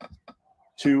better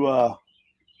to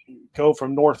go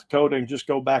from North Dakota and just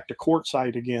go back to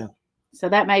Quartzsite again. So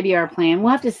that may be our plan.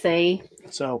 We'll have to see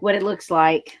what it looks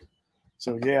like.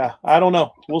 So yeah, I don't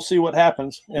know. We'll see what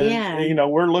happens. And yeah, you know,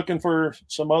 we're looking for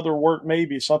some other work.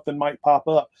 Maybe something might pop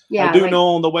up. Yeah, I do know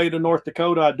on the way to North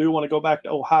Dakota, I do want to go back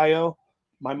to Ohio.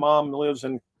 My mom lives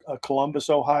in Columbus,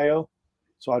 Ohio,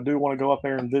 so I do want to go up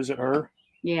there and visit her.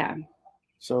 Yeah.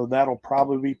 So that'll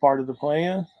probably be part of the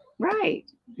plan. Right.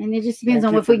 And it just depends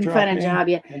on if we can find a job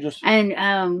yet.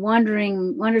 And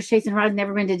Wonders Chasing Horizon,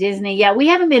 never been to Disney. Yeah, we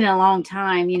haven't been in a long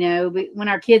time, you know. But when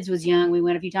our kids was young, we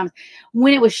went a few times.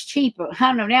 When it was cheaper. I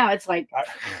don't know, now it's like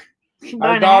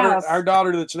our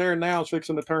daughter that's there now is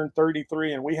fixing to turn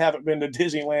 33, and we haven't been to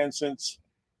Disneyland since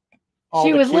all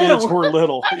the kids were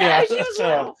little. Yeah.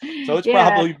 So it's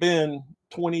probably been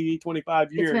 20,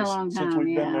 25 years since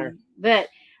we've been there. But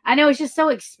I know it's just so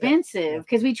expensive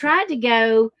because we tried to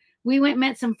go. We went and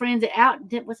met some friends at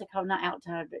what's it called? Not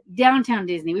outside, but downtown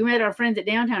Disney. We met our friends at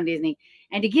downtown Disney,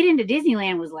 and to get into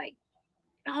Disneyland was like,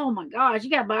 oh my gosh, you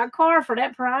got to buy a car for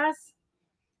that price.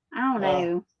 I don't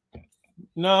know.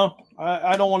 No,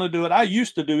 I don't want to do it. I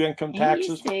used to do income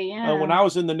taxes when I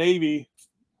was in the Navy.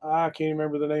 I can't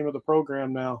remember the name of the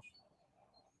program now.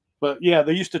 But yeah,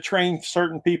 they used to train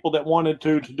certain people that wanted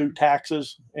to do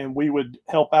taxes, and we would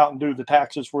help out and do the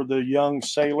taxes for the young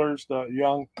sailors, the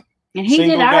young and he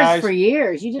did ours guys. For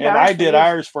years. You did and ours I did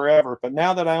ours forever. But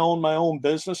now that I own my own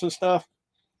business and stuff,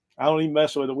 I don't even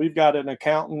mess with it. We've got an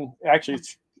accountant. Actually,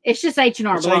 it's just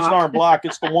H&R Block. H&R Block.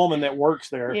 It's the woman that works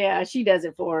there. Yeah, she does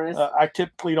it for us. I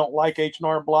typically don't like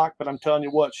H&R Block, but I'm telling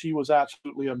you what, she was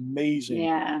absolutely amazing.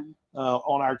 Yeah.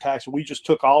 On our tax, we just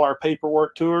took all our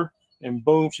paperwork to her, and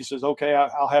boom, she says, "Okay,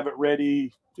 I'll have it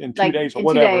ready in 2 days or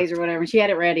whatever." 2 days or whatever. She had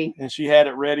it ready. And she had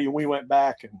it ready, and we went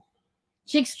back and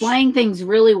she explained things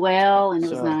really well, and it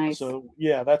was nice. So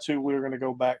yeah, that's who we're going to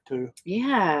go back to.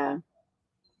 Yeah.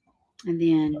 And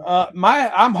then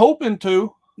I'm hoping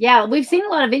to. Yeah, we've seen a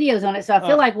lot of videos on it, so I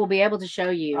feel like we'll be able to show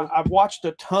you. I've watched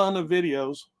a ton of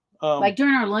videos. Like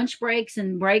during our lunch breaks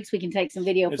and breaks, we can take some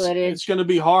video footage. It's going to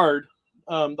be hard.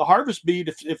 The harvest beat,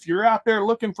 if you're out there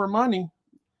looking for money,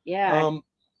 yeah.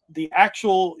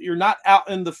 You're not out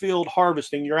in the field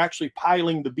harvesting. You're actually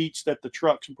piling the beets that the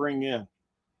trucks bring in.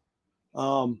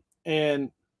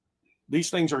 And these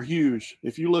things are huge.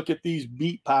 If you look at these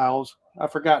beet piles, I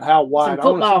forgot how wide.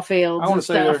 Some football fields. I want to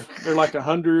say they're like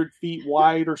 100 feet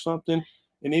wide or something,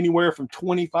 and anywhere from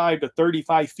 25 to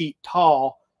 35 feet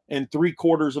tall and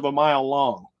 3/4 of a mile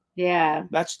long. Yeah,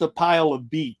 that's the pile of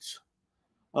beets.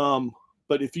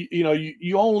 But if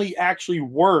you only actually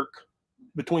work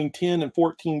between 10 and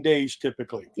 14 days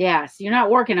typically. Yeah, so you're not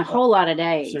working a whole lot of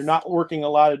days. So you're not working a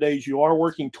lot of days. You are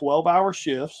working 12-hour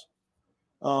shifts.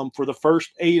 For the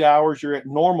first 8 hours, you're at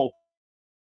normal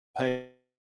pay,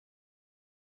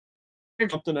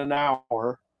 something an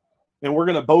hour, and we're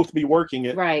going to both be working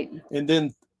it. Right. And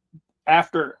then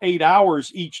after 8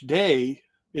 hours each day,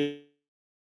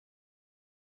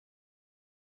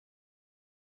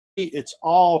 it's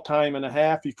all time and a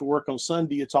half. If you work on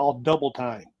Sunday, it's all double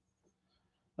time.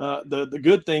 The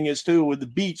good thing is too, with the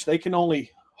beets, they can only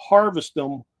harvest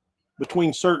them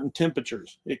between certain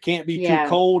temperatures. It can't be too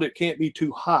cold. It can't be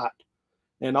too hot.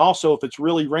 And also, if it's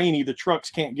really rainy, the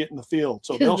trucks can't get in the field.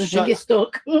 So they'll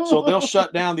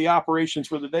shut down the operations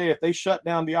for the day. If they shut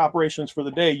down the operations for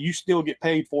the day, you still get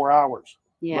paid 4 hours,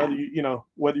 whether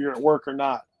whether you're at work or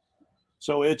not.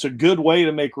 So it's a good way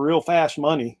to make real fast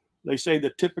money. They say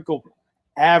the typical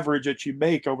average that you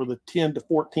make over the 10 to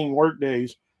 14 work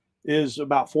days is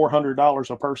about $400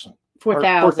 a person.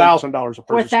 $4,000 a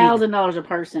person. $4,000 a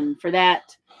person for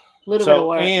that little bit of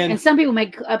work. And some people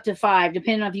make up to 5,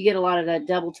 depending on if you get a lot of that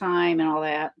double time and all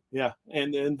that. Yeah,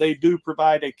 and they do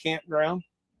provide a campground.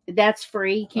 That's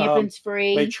free. Camping's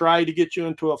free. They try to get you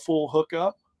into a full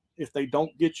hookup. If they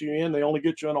don't get you in, they only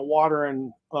get you in a water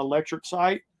and electric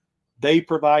site. They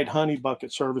provide honey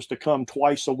bucket service to come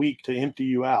twice a week to empty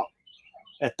you out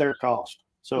at their cost.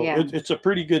 So it's a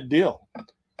pretty good deal.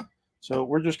 So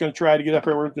we're just going to try to get up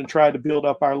there. We're going to try to build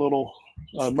up our little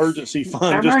emergency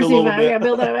fund just a little bit. I got to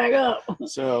build that back up.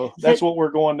 So that's what we're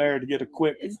going there to get a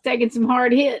quick. It's taking some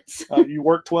hard hits. You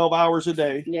work 12 hours a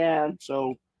day. Yeah.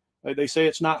 So they say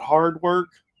it's not hard work,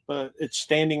 but it's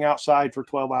standing outside for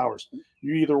 12 hours.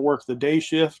 You either work the day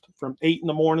shift from 8 in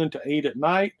the morning to 8 at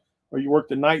night, or you work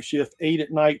the night shift 8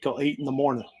 at night till 8 in the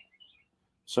morning.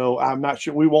 So I'm not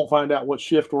sure. We won't find out what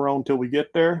shift we're on until we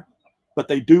get there. But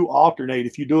they do alternate.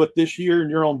 If you do it this year and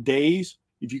you're on days,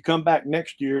 if you come back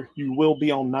next year, you will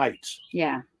be on nights.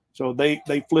 Yeah. So they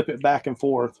flip it back and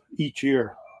forth each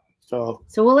year. So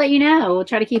we'll let you know. We'll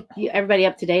try to keep everybody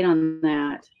up to date on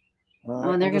that.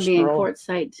 Oh, and they're going to be in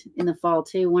Quartzsite in the fall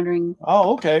too. Wondering.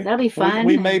 Oh, okay. That'll be fun.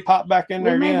 We may pop back in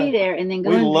there. We may be there, and then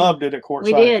we loved it at Quartzsite.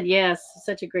 We did, yes,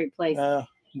 such a great place.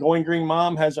 Going Green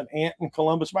Mom has an aunt in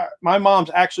Columbus. My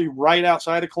mom's actually right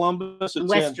outside of Columbus. It's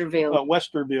Westerville.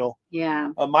 Westerville.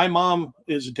 Yeah. My mom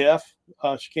is deaf.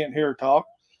 She can't hear her talk.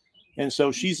 And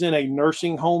so she's in a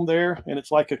nursing home there, and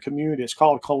it's like a community. It's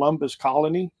called Columbus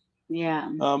Colony. Yeah.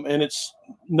 And it's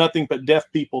nothing but deaf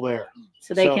people there.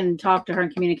 So they can talk to her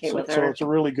and communicate with her. So it's a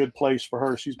really good place for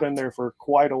her. She's been there for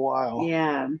quite a while.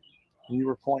 Yeah. And you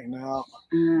were pointing out.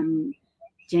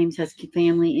 James has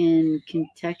family in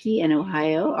Kentucky and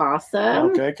Ohio.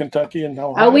 Awesome. Okay, Kentucky and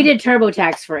Ohio. Oh, we did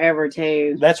TurboTax forever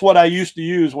too. That's what I used to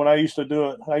use when I used to do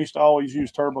it. I used to always use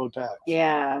TurboTax.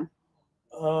 Yeah.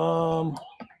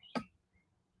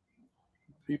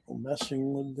 People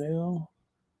messing with them.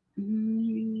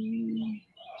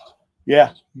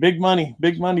 Yeah, big money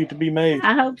to be made.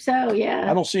 I hope so.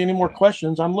 Yeah. I don't see any more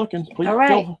questions. I'm looking. Please. All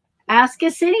right. Ask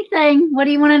us anything. What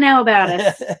do you want to know about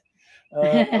us?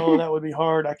 Oh, that would be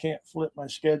hard. I can't flip my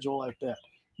schedule like that.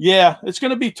 Yeah, it's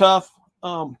going to be tough.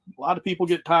 A lot of people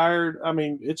get tired. I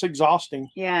mean, it's exhausting.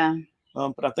 Yeah.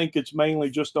 But I think it's mainly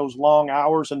just those long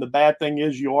hours. And the bad thing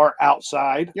is you are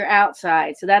outside. You're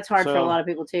outside. So that's hard for a lot of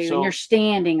people too. And you're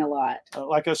standing a lot.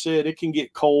 Like I said, it can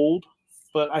get cold.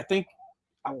 But I think,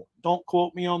 don't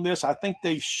quote me on this, I think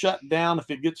they shut down if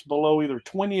it gets below either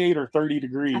 28 or 30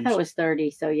 degrees. I thought it was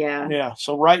 30. So yeah. Yeah.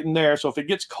 So right in there. So if it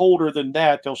gets colder than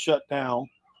that, they'll shut down.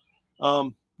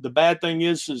 The bad thing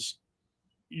is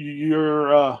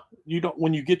you don't,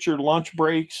 when you get your lunch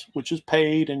breaks, which is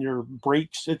paid, and your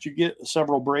breaks that you get,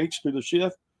 several breaks through the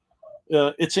shift,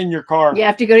 it's in your car. You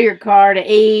have to go to your car to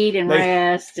eat and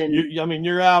rest. And I mean,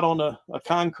 you're out on a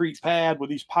concrete pad with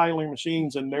these piling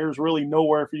machines, and there's really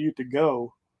nowhere for you to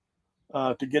go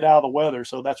to get out of the weather.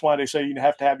 So that's why they say you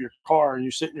have to have your car, and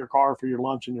you sit in your car for your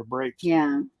lunch and your breaks.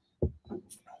 Yeah.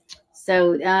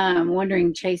 So I'm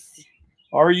wondering, Chase,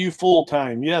 are you full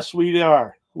time? Yes, we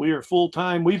are. We are full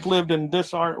time. We've lived in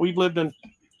this RV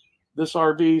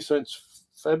since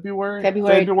February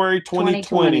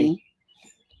 2020.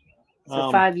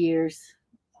 So 5 years.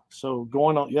 So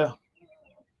going on, yeah.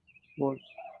 Well,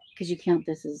 because you count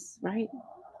this as right.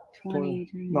 20.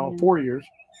 No, 4 years.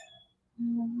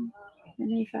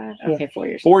 25. Okay, 4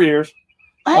 years. 4 years.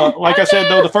 Like I said,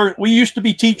 though, we used to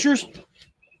be teachers.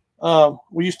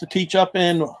 We used to teach up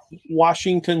in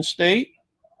Washington State.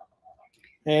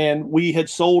 And we had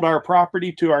sold our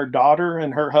property to our daughter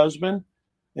and her husband.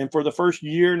 And for the first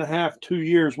year and a half, 2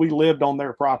 years, we lived on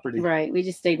their property. Right. We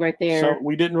just stayed right there. So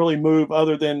we didn't really move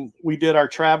other than we did our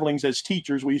travelings as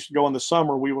teachers. We used to go in the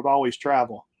summer. We would always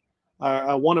travel.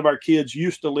 One of our kids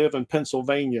used to live in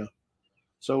Pennsylvania.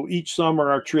 So each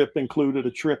summer, our trip included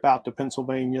a trip out to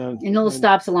Pennsylvania. And little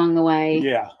stops along the way.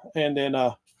 Yeah. And then,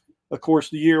 of course,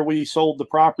 the year we sold the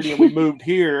property and we moved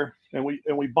here and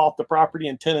we bought the property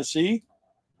in Tennessee,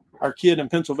 our kid in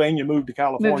Pennsylvania moved to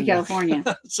California.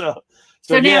 So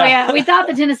now, yeah, we thought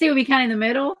that Tennessee would be kind of in the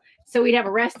middle. So we'd have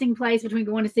a resting place between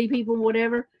going to see people,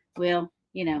 whatever. Well,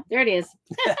 there it is.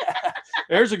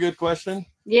 There's a good question.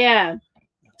 Yeah.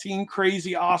 Teen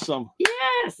Crazy Awesome.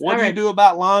 Yes. What do you do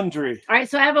about laundry? All right.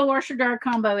 So I have a washer dryer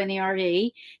combo in the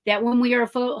RV that when we are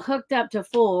hooked up to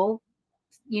full,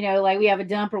 like we have a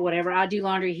dump or whatever, I do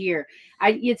laundry here.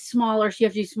 It's smaller, so you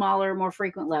have to do smaller, more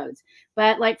frequent loads.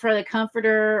 But like for the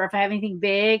comforter, or if I have anything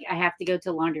big, I have to go to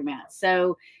the laundromat.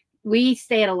 So we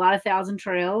stay at a lot of Thousand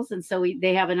Trails, and so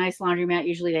they have a nice laundromat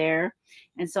usually there,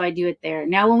 and so I do it there.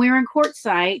 Now, when we were in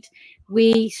Quartzsite,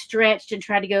 we stretched and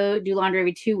tried to go do laundry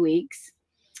every 2 weeks,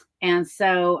 and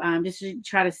so just to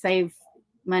try to save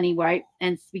money, right?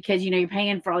 And because you're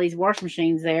paying for all these wash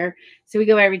machines there, so we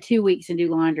go every 2 weeks and do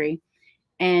laundry.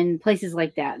 And places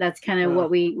like that. That's kind of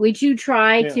what we do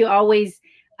try to always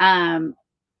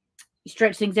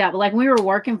stretch things out. But like when we were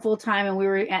working full time and we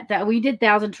were at that, we did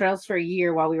Thousand Trails for a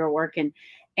year while we were working.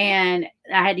 And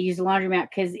I had to use the laundromat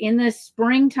because in the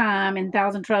springtime in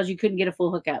Thousand Trails, you couldn't get a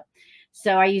full hookup.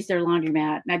 So I used their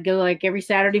laundromat. And I'd go like every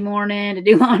Saturday morning to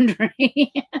do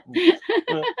laundry.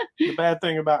 The bad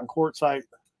thing about in Quartzsite,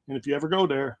 and if you ever go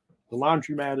there, the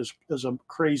laundromat is a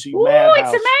crazy madhouse. It's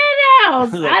a madhouse.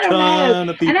 I don't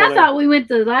know. And I thought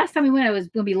the last time we went, it was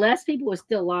going to be less people. It was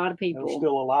still a lot of people. There was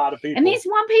still a lot of people. And these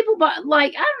one people, but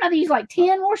like, I don't know, they use like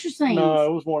 10 washer machines. No,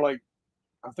 it was more like,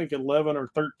 I think 11 or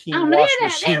 13 wash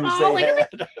machines they had.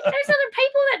 There's other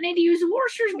people that need to use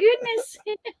washers. Goodness.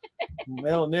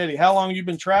 Mel and Eddie, how long have you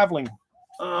been traveling?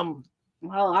 Well,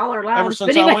 all our lives. Ever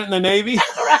since I went in the Navy.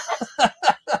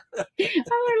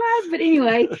 our lives. But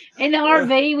anyway, in the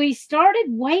RV, we started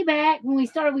way back when we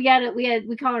started.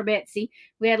 We call her Betsy.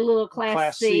 We had a little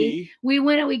class C. We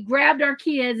went and we grabbed our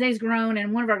kids, they's grown,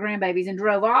 and one of our grandbabies, and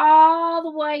drove all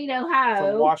the way to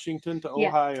Ohio. From Washington to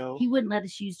Ohio. He wouldn't let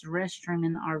us use the restroom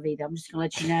in the RV, though. I'm just gonna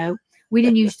let you know. We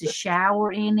didn't use the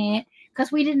shower in it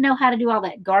because we didn't know how to do all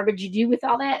that garbage you do with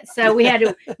all that. So we had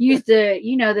to use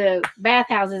the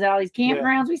bathhouses at all these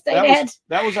campgrounds we stayed at.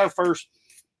 That was our first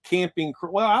camping.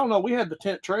 Well, I don't know. We had the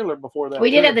tent trailer before that.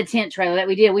 We did have the tent trailer that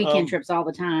we did weekend trips all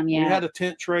the time. Yeah. We had a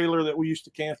tent trailer that we used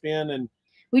to camp in, and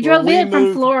we drove in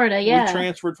from Florida. Yeah. We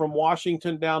transferred from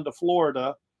Washington down to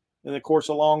Florida. And of course,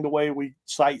 along the way, we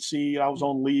sightseed. I was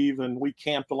on leave and we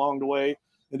camped along the way.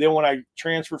 And then when I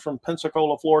transferred from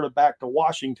Pensacola, Florida back to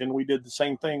Washington, we did the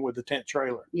same thing with the tent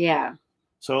trailer. Yeah.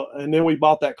 So, and then we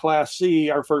bought that Class C,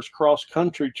 our first cross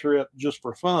country trip just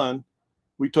for fun.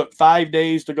 We took 5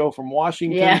 days to go from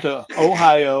Washington to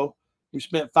Ohio. We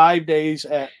spent 5 days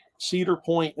at Cedar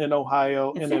Point in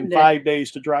Ohio, and then 5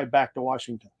 days to drive back to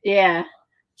Washington. Yeah.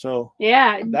 So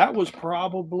yeah, that was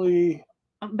probably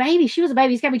baby. She was a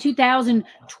baby. It's got to be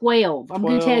 2012. I'm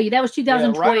going to tell you that was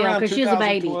 2012 because she was a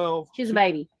baby. She was a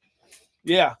baby.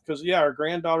 Yeah, because our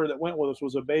granddaughter that went with us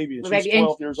was a baby. And she's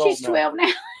 12 years old. She's 12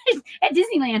 now at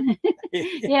Disneyland.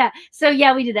 Yeah. So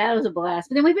yeah, we did that. It was a blast.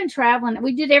 But then we've been traveling.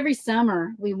 We did every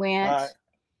summer. We went.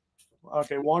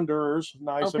 Okay, Wanderers.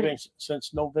 Nice. I think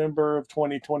since November of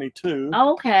 2022.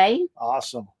 Okay.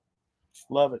 Awesome.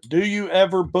 Love it. Do you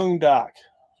ever boondock?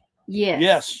 Yes.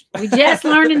 Yes. We just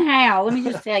learning how. Let me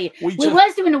just tell you. We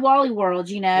was doing the Wally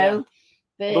World,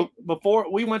 but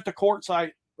before we went to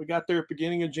Quartzsite, we got there at the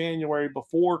beginning of January.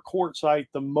 Before Quartzsite,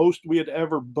 the most we had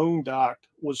ever boondocked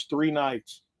was 3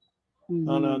 nights. Mm-hmm.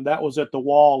 And that was at the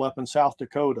Wall up in South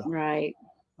Dakota. Right.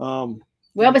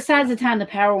 Well, besides the time the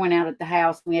power went out at the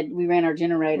house, we ran our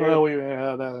generator. Well,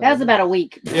 that was about a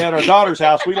week. Yeah, at our daughter's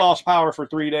house, we lost power for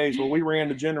 3 days. Well, we ran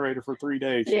the generator for 3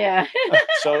 days. Yeah.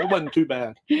 So it wasn't too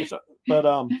bad.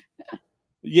 But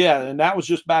yeah, and that was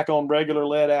just back on regular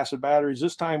lead acid batteries.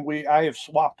 This time I have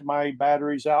swapped my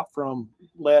batteries out from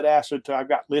lead acid to I've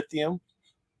got lithium.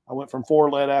 I went from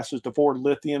 4 lead acids to 4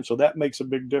 lithium, so that makes a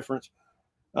big difference.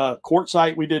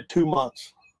 Quartzsite, we did 2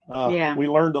 months. We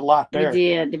learned a lot there. We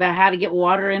did about how to get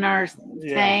water in our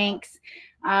tanks.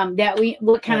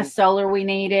 What kind of solar we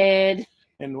needed,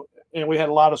 and we had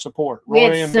a lot of support. We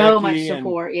had so much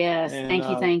support. Yes,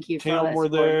 thank you. Tim were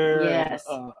there. Yes,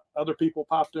 other people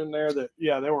popped in there.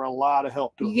 There were a lot of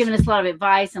help to us. You're giving us a lot of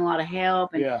advice and a lot of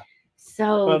help. And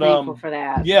so thankful for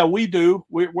that. Yeah, we do.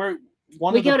 We're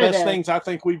one of the best things I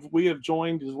think we have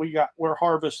joined is we're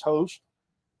Harvest Host,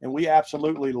 and we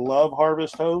absolutely love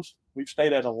Harvest Host. We've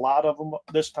stayed at a lot of them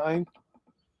this time.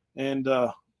 And,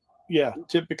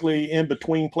 typically in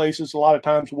between places, a lot of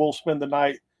times we'll spend the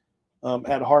night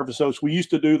at Harvest Host. We used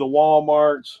to do the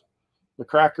Walmarts, the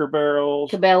Cracker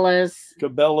Barrels.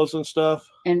 Cabela's and stuff.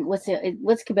 And what's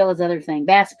Cabela's other thing?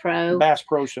 Bass Pro. Bass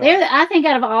Pro Shop. I think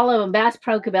out of all of them, Bass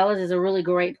Pro Cabela's is a really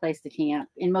great place to camp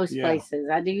in most places.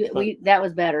 That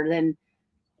was better than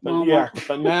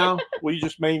But now we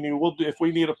just we'll do, if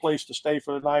we need a place to stay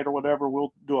for the night or whatever,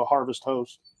 we'll do a Harvest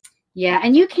Host. Yeah,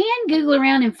 and you can Google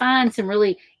around and find some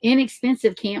really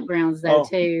inexpensive campgrounds though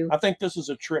too. I think this is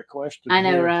a trick question. I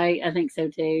know, right? I think so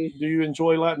too. Do you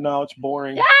enjoy that? No, it's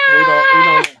boring. Ah! We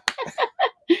don't.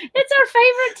 It's our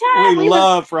favorite time. We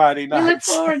love Friday nights. We look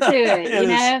forward to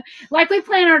it. Like we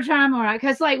plan our time all right.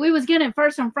 Because like we was gonna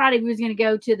first on Friday we was gonna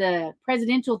go to the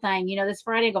presidential thing. This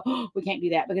Friday I go, we can't do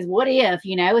that because what if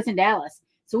it's in Dallas?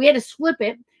 So we had to flip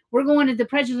it. We're going to the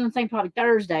presidential thing probably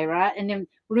Thursday, right? And then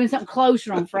we're doing something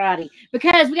closer on Friday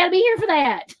because we got to be here for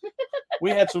that. We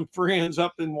had some friends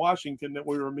up in Washington that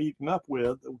we were meeting up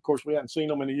with. Of course, we hadn't seen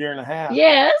them in a year and a half.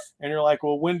 Yes. And you're like,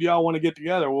 well, when do y'all want to get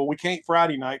together? Well, we can't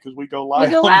Friday night because we go live.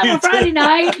 We go live on Friday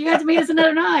night. You have to meet us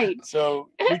another night. So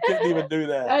we couldn't even do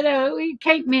that. I know. We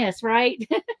can't miss, right?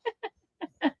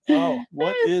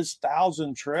 What is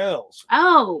Thousand Trails?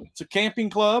 Oh. It's a camping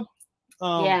club.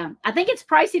 I think it's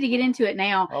pricey to get into it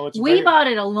now. We bought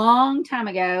it a long time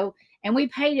ago and we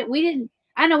paid it.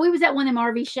 I know we was at one of them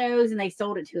RV shows and they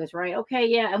sold it to us, right? Okay,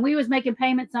 yeah. And we was making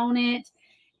payments on it.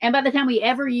 And by the time we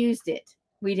ever used it,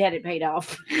 we'd had it paid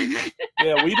off.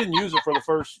 Yeah, we didn't use it for the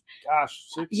first,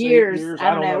 6 years. I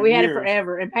don't know. We had it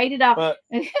forever and paid it off. But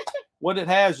what it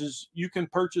has is you can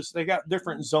purchase, they got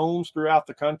different zones throughout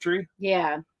the country.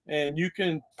 Yeah. And you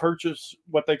can purchase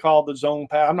what they call the zone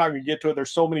pack. I'm not going to get to it.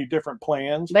 There's so many different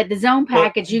plans. But the zone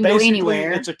package, you can go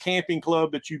anywhere. It's a camping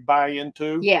club that you buy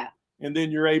into. Yeah. And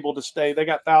then you're able to stay. They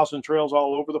got Thousand Trails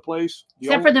all over the place.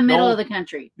 Except for the middle of the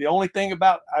country. The only thing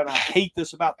about, and I hate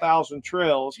this about Thousand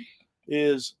Trails,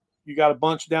 is you got a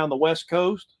bunch down the West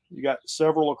Coast, you got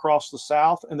several across the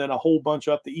South, and then a whole bunch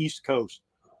up the East Coast.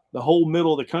 The whole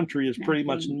middle of the country is pretty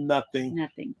much nothing.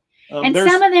 Nothing. And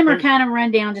some of them are kind of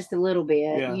run down just a little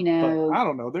bit, yeah, you know. I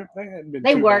don't know. They hadn't been.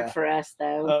 They too work bad. for us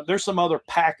though. There's some other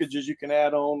packages you can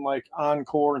add on, like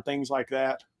Encore and things like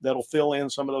that, that'll fill in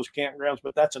some of those campgrounds,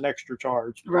 but that's an extra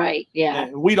charge. Right. Yeah.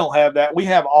 And we don't have that. We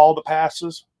have all the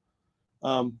passes.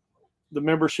 The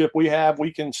membership we have,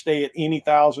 we can stay at any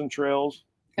 1,000 trails.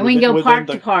 And we can go park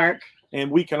to park.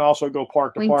 And we can also go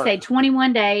park to park. We can stay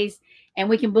 21 days. And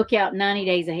we can book out 90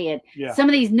 days ahead. Yeah. Some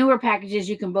of these newer packages,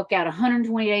 you can book out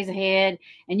 120 days ahead,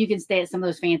 and you can stay at some of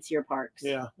those fancier parks.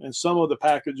 Yeah. And some of the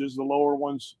packages, the lower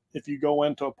ones, if you go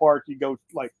into a park, you go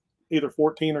like either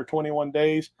 14 or 21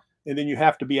 days, and then you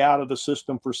have to be out of the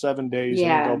system for 7 days and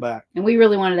then go back. And we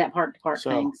really wanted that park to park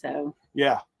thing. So,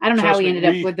 yeah. I don't know how we ended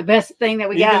up with the best thing that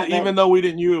we got. Even though we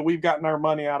didn't use it, we've gotten our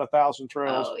money out of 1,000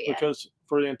 trails because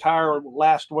for the entire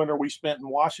last winter we spent in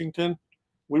Washington,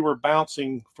 we were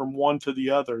bouncing from one to the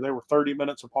other. They were 30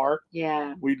 minutes apart.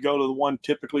 Yeah. We'd go to the one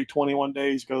typically 21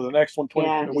 days, go to the next one 20.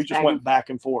 And we just went back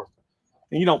and forth.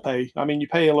 And you don't pay. I mean, you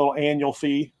pay a little annual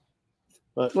fee.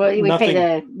 But we pay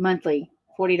the monthly,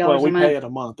 $40 a month. We pay it a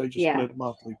month. They just split it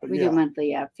monthly. But we do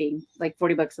monthly, fee, like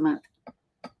 $40 a month.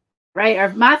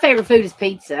 Right. My favorite food is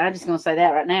pizza. I'm just going to say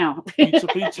that right now.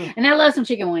 Pizza. And I love some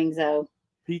chicken wings, though.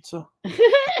 Pizza.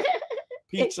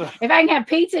 Pizza. If I can have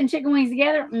pizza and chicken wings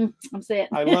together, I'm set.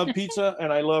 I love pizza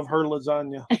and I love her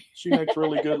lasagna. She makes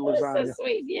really good lasagna. So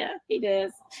sweet, yeah, he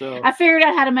does. So I figured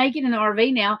out how to make it in the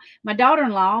RV now. My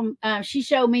daughter-in-law, she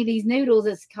showed me these noodles.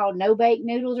 It's called no-bake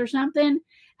noodles or something.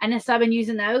 And so I've been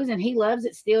using those, and he loves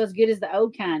it still as good as the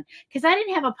old kind. Because I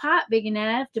didn't have a pot big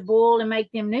enough to boil and make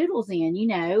them noodles in, you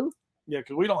know. Yeah,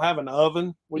 because we don't have an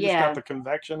oven. We just got the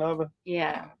convection oven.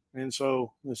 Yeah. And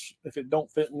so if it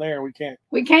don't fit in there, we can't.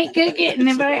 We can't cook it. And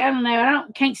I don't know.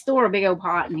 Can't store a big old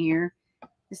pot in here.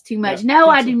 It's too much. No,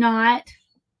 pizza. I do not.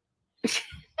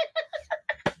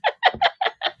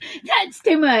 That's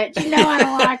too much. You know, I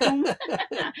don't like them.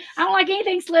 I don't like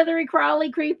anything slithery, crawly,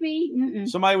 creepy.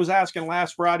 Somebody was asking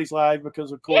last Friday's live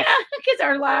because, of course, because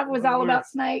our live was all about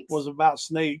snakes. Was about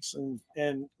snakes,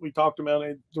 and we talked about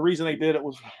it. The reason they did it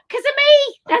was because of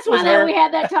me. That's why I know we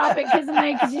had that topic because of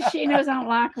me. Because she knows I don't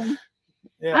like them.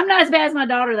 Yeah. I'm not as bad as my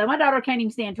daughter though. My daughter can't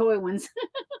even stand toy ones.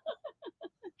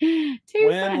 When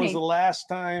was the last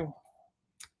time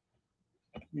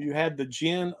you had the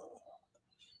gin?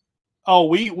 Oh,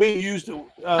 we used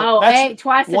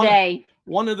twice a day.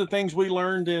 One of the things we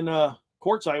learned in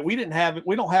Quartzsite, we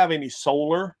don't have any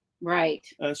solar. Right.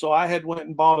 And so I had went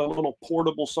and bought a little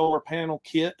portable solar panel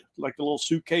kit, like the little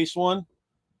suitcase one.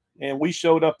 And we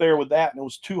showed up there with that, and it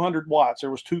was 200 watts. There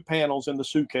was 2 panels in the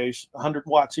suitcase, 100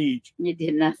 watts each. It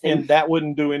did nothing. And that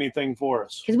wouldn't do anything for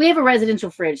us. Because we have a residential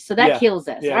fridge, so that kills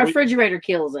us. Our refrigerator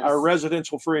kills us. Our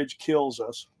residential fridge kills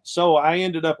us. So I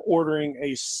ended up ordering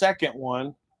a second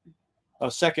one, a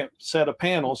second set of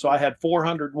panels. So I had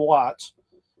 400 watts.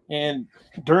 And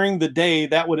during the day,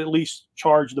 that would at least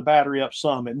charge the battery up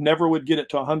some. It never would get it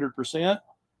to 100%,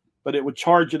 but it would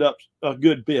charge it up a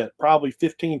good bit, probably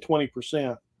 15,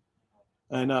 20%.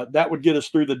 And that would get us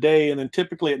through the day. And then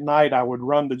typically at night, I would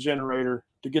run the generator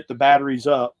to get the batteries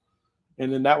up.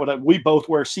 And then we both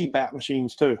wear CPAP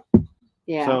machines too.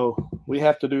 Yeah. So we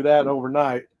have to do that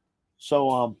overnight.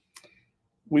 So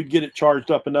we'd get it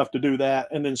charged up enough to do that.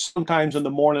 And then sometimes in the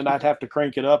morning, I'd have to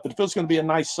crank it up. But if it was going to be a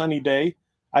nice sunny day,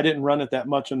 I didn't run it that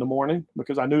much in the morning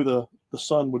because I knew the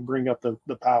sun would bring up the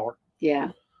power. Yeah.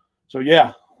 So,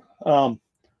 yeah.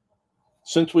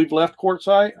 Since we've left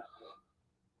Quartzsite,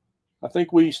 I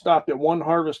think we stopped at one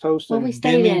Harvest Host. Well, we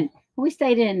stayed in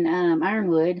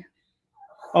Ironwood.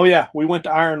 Oh yeah, we went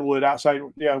to Ironwood outside.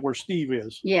 Yeah, where Steve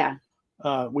is. Yeah.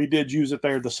 We did use it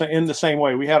there in the same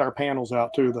way. We had our panels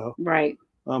out too, though. Right.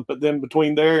 But then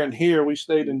between there and here, we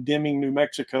stayed in Deming, New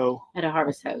Mexico. At a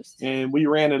Harvest Host. And we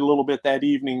ran it a little bit that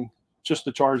evening just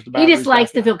to charge the battery. He just likes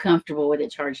to feel comfortable with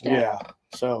it charged up. Yeah.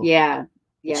 So. Yeah.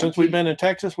 Yeah, since we've been in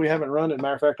Texas, we haven't run it.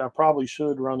 Matter of fact, I probably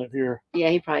should run it here. Yeah,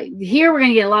 Here we're going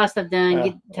to get a lot of stuff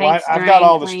done. Yeah. I've got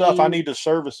all the stuff. I need to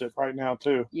service it right now,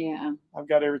 too. Yeah. I've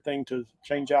got everything to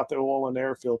change out the oil and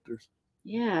air filters.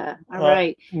 Yeah. All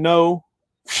right. No.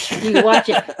 You watch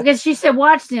it. Because she said,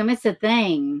 watch them. It's a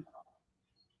thing.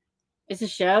 It's a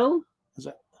show.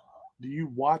 Do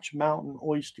you watch Mountain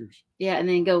Oysters? Yeah, and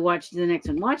then go watch the next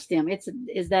one. Watch them.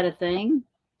 Is that a thing?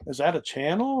 Is that a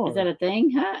channel? Is that a thing?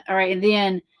 Huh? All right. And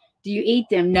then do you eat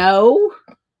them? No.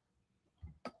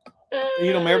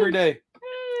 Eat them every day.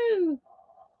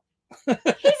 He's a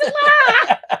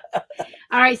lie.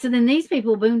 All right. So then these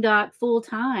people boondock full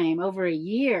time over a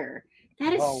year.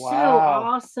 That is so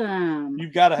awesome.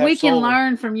 You've got to have We solar. can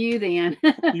learn from you then.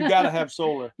 You've got to have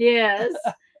solar. Yes.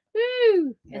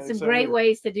 Woo. And some great weird.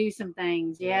 ways to do some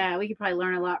things. Yeah, we could probably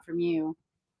learn a lot from you.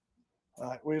 All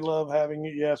right, we love having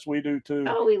you. Yes, we do too.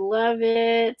 Oh, we love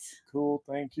it. Cool.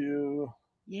 Thank you.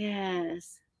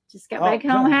 Yes. Just got back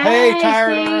home. Hey,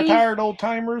 tired old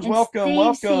timers. And welcome.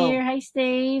 Steve's Welcome. Here. Hey,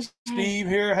 Steve. Steve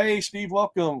here. Hey, Steve.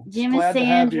 Welcome. Jim Glad and Sandra to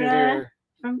have you here.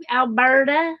 From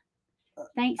Alberta.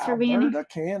 Thanks for being here. Alberta,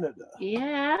 Canada.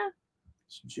 Yeah.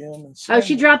 It's Jim and Sandra. Oh,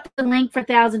 she dropped the link for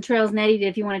Thousand Trails, Nettie,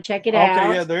 if you want to check it out.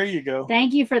 Okay, yeah, there you go.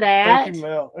 Thank you for that. Thank you,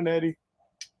 Mel and Eddie.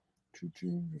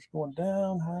 Just going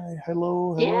down. Hi,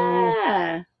 hello.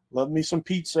 Yeah. Love me some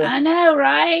pizza. I know,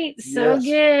 right? So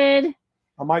good.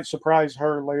 I might surprise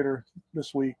her later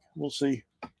this week. We'll see.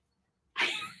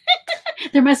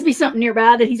 There must be something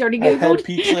nearby that he's already Googled. I had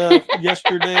pizza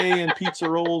yesterday and pizza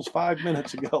rolls 5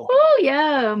 minutes ago. Oh,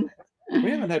 yum. We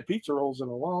haven't had pizza rolls in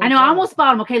a long time. I know. I almost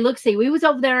bought them. Okay, look, see. We was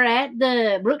over there at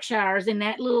the Brookshires in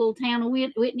that little town of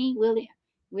Whitney. What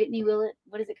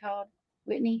is it called?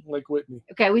 Whitney? Lake Whitney.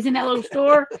 Okay, we was in that little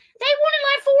store. They wanted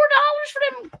like $4 for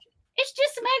them. It's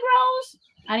just some egg rolls.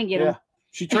 I didn't get them.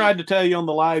 She tried to tell you on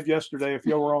the live yesterday if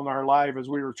you were on our live as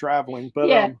we were traveling.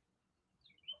 But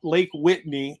Lake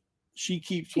Whitney, she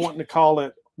keeps wanting to call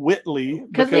it Whitley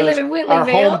because we live in Whitleyville. Our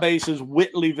home base is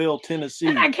Whitleyville, Tennessee.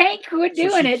 I can't quit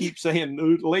doing it. She keeps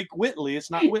saying Lake Whitley. It's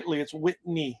not Whitley. It's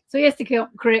Whitney. So he has to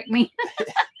correct me.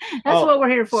 That's what we're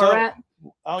here for, right?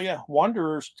 Oh, yeah.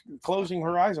 Wanderers Closing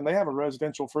Horizon. They have a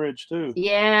residential fridge, too.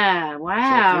 Yeah.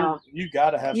 Wow. So you got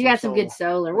to have You got some good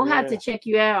solar. We'll have to check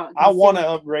you out. I want to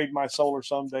upgrade my solar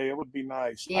someday. It would be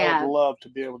nice. Yeah. I would love to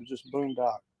be able to just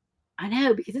boondock. I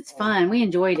know, because it's fun. We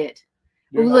enjoyed it.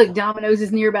 Oh, look, Domino's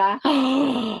is nearby.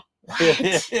 What?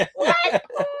 What?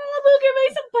 Oh, look at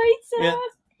me some pizza.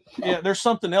 Yeah, there's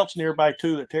something else nearby,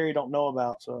 too, that Terry don't know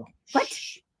about. So What?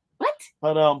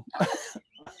 But,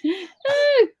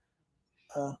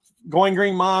 Going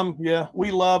Green Mom, yeah,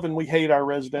 we love and we hate our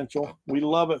residential. We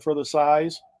love it for the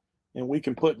size, and we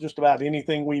can put just about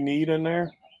anything we need in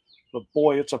there. But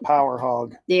boy, it's a power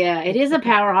hog. Yeah, it is a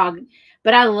power hog,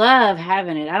 but I love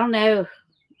having it. I don't know.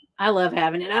 I love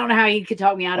having it. I don't know how you could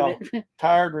talk me out of it.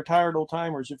 Retired old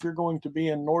timers. If you're going to be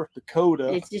in North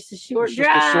Dakota, it's just a short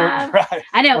drive.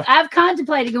 I know. I've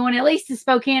contemplated going at least to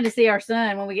Spokane to see our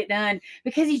son when we get done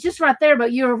because he's just right there. But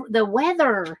the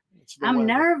weather. I'm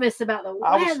nervous about the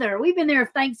weather. We've been there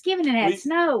for Thanksgiving and had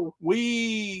snow.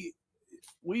 We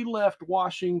left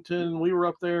Washington. We were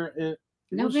up there in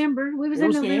November. We was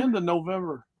in November. The end of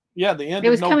November. Yeah, the end of November.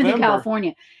 It was coming to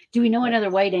California. Do we know another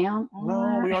way down?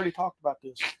 No, we already talked about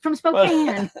this. From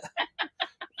Spokane.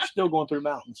 Still going through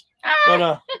mountains.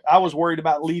 But I was worried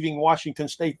about leaving Washington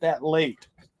State that late,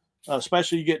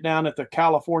 especially you get down at the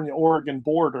California-Oregon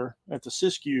border at the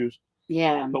Siskiyous.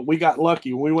 Yeah. But we got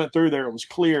lucky. When we went through there, it was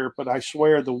clear. But I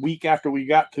swear the week after we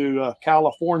got to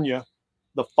California,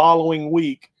 the following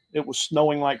week, it was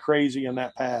snowing like crazy in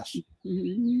that pass.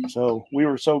 Mm-hmm. So we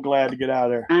were so glad to get out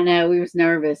of there. I know. We was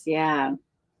nervous. Yeah.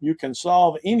 You can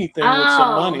solve anything with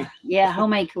some money. Yeah.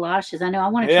 Homemade galoshes. I know. I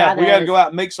want to try that. Yeah. We got to go out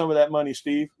and make some of that money,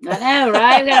 Steve. I know,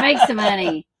 right? We got to make some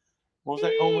money. What was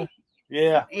that, Coleman?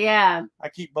 Yeah. Yeah. I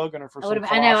keep bugging her for some galoshes.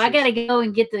 I know. I got to go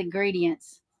and get the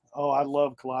ingredients. Oh, I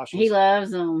love galoshes. He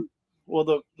loves them.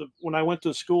 Well, when I went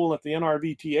to school at the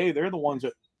NRVTA, they're the ones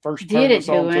that first did it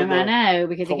to him. I know,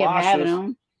 because he kept having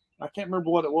them. I can't remember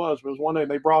what it was, but it was one day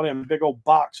they brought in a big old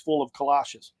box full of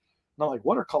galoshes. And I'm like,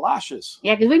 what are galoshes?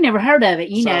 Yeah, because we've never heard of it,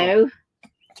 you know.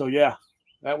 So, yeah,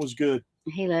 that was good.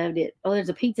 He loved it. Oh, there's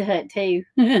a Pizza Hut, too.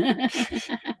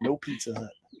 No Pizza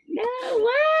Hut. No,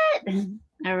 what?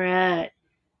 All right.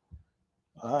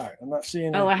 All right, I'm not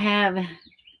seeing I have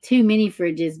 2 mini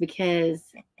fridges because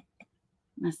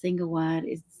my single wide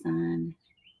is designed.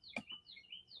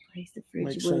 Place the fridge.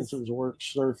 Makes sense. It work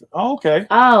surface. Oh, okay.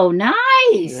 Oh,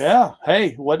 nice. Yeah.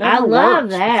 Hey, whatever. I love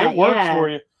works. that. If it works for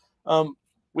you.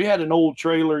 We had an old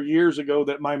trailer years ago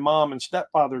that my mom and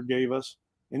stepfather gave us,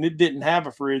 and it didn't have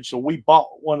a fridge, so we bought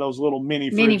one of those little mini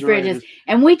fridges.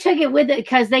 And we took it with it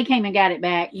because they came and got it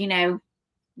back. You know,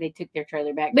 they took their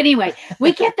trailer back. But anyway,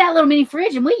 we kept that little mini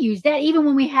fridge, and we used that even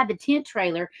when we had the tent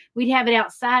trailer. We'd have it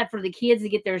outside for the kids to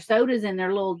get their sodas and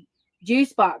their little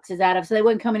juice boxes out of, so they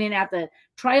wasn't coming in out the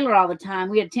trailer all the time.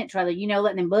 We had a tent trailer, you know,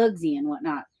 letting them bugs in and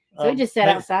whatnot. So it just sat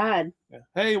outside.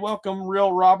 Hey, welcome,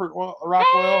 real Robert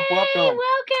Rockwell. Hey, welcome.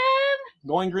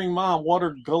 Going Green Mom. What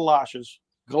are galoshes?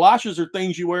 Galoshes are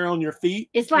things you wear on your feet.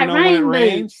 It's like rain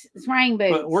boots. It's rain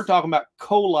boots. But we're talking about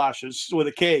colashes with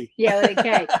a K. Yeah, with a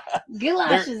K.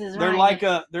 Galoshes is they're like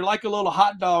a little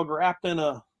hot dog wrapped in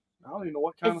a I don't even know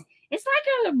what kind of. It's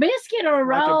like a biscuit or a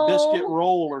roll. Like a biscuit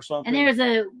roll or something. And there's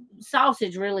a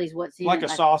sausage, really, is what's in like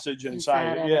it. A sausage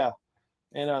inside it, yeah.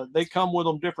 And they come with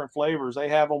them different flavors. They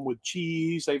have them with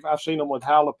cheese. I've seen them with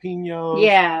jalapenos.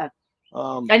 Yeah.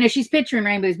 I know she's picturing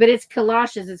rainbows, but it's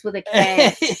galoshes. It's with a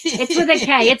K. It's with a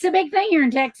K. It's a big thing here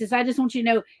in Texas. I just want you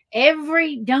to know,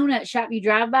 every donut shop you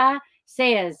drive by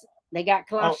says they got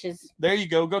galoshes. Oh, there you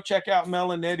go. Go check out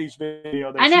Mel and Eddie's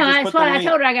video. I know. That's why I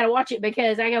told her I got to watch it,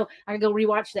 because I go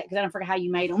rewatch that because I don't forget how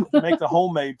you made them. Make the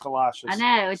homemade galoshes. I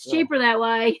know. It's cheaper that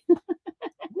way.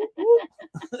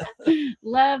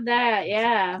 Love that.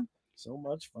 Yeah. So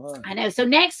much fun. I know. So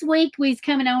next week we's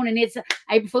coming on, and it's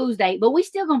April Fool's Day, but we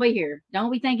still gonna be here.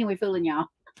 Don't be thinking we're fooling y'all.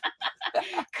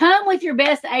 Come with your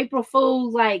best April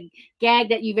Fool's gag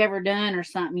that you've ever done or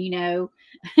something, you know.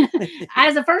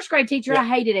 As a first grade teacher, I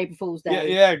hated April Fool's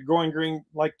Day. Yeah, growing green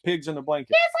like pigs in a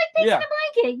blanket. Yeah, it's like pigs in a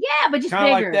blanket. Yeah, but just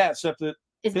kind of bigger. like that, except that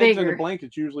it's pigs bigger. in a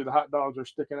blanket, usually the hot dogs are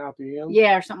sticking out the end.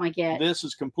 Yeah, or something like that. This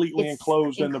is completely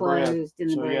enclosed in the bread.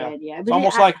 Yeah. It's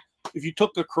almost like if you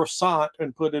took a croissant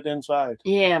and put it inside.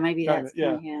 Yeah, maybe that's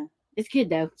yeah. It's good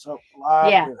though. So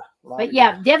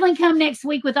definitely come next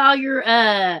week with all your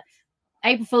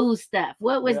April Fool's stuff.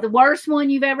 What was the worst one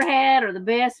you've ever had, or the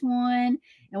best one?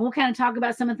 And we'll kind of talk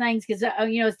about some of the things, because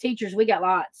you know, as teachers, we got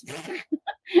lots.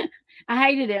 I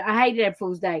hated it. I hated April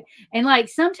Fool's Day, and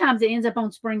sometimes it ends up on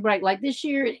spring break. Like this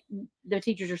year, the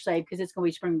teachers are safe because it's going to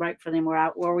be spring break for them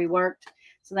where we worked.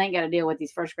 So they ain't got to deal with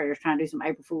these first graders trying to do some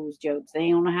April Fool's jokes. They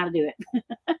don't know how to do it.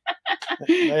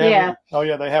 They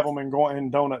have them in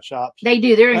donut shops. They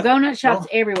do. They're in donut shops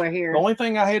everywhere here. The only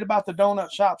thing I hate about the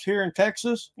donut shops here in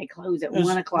Texas, they close at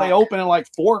 1 o'clock. They open at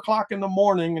 4 o'clock in the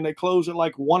morning, and they close at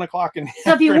 1 o'clock in the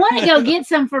So if you want to go get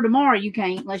some for tomorrow, you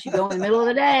can't unless you go in the middle of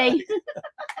the day.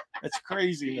 It's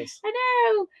craziness.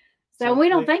 I know. So we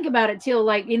don't think about it till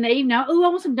in the evening. Oh, I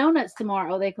want some donuts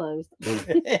tomorrow. Oh, they closed.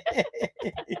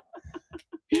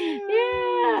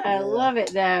 Yeah, I love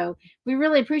it though. We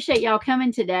really appreciate y'all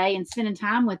coming today and spending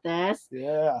time with us.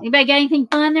 Yeah. Anybody got anything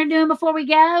fun they're doing before we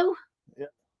go? Yeah.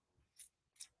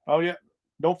 Oh yeah.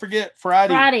 Don't forget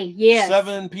Friday, yes.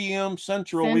 7 p.m.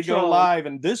 Central, we go live.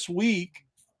 And this week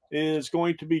is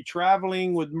going to be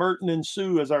traveling with Merton and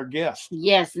Sue as our guests.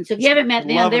 Yes. And so if you haven't met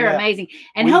them, they're amazing.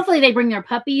 And hopefully they bring their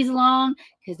puppies along,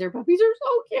 because their puppies are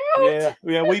so cute.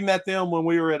 Yeah. We met them when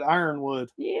we were at Ironwood.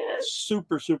 Yes.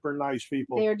 Super, super nice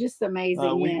people. They're just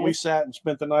amazing. We sat and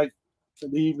spent the night,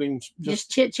 the evening,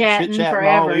 just chit-chatting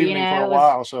forever, you know. For a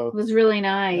while. So it was really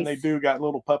nice. And they do got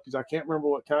little puppies. I can't remember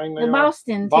what kind they are.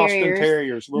 Boston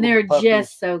Terriers. They're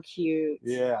just so cute.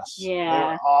 Yes. Yeah.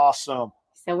 They're awesome.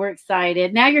 So we're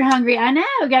excited. Now you're hungry. I know.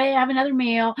 Got to have another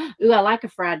meal. Ooh, I like a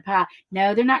fried pie.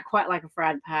 No, they're not quite like a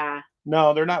fried pie.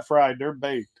 No, they're not fried. They're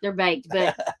baked.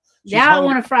 But now I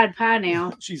want a fried pie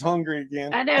now. She's hungry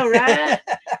again. I know, right?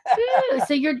 Ooh,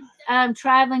 so you're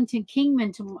traveling to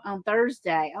Kingman on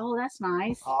Thursday. Oh, that's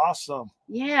nice. Awesome.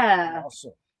 Yeah.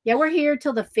 Awesome. Yeah, we're here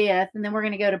till the 5th, and then we're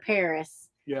going to go to Paris.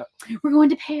 Yeah. We're going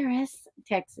to Paris,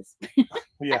 Texas.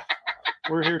 Yeah.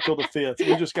 We're here till the 5th.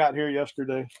 We just got here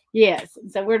yesterday. Yes.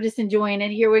 So we're just enjoying it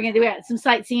here. We're going to do some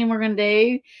sightseeing we're going to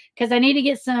do, because I need to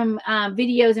get some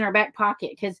videos in our back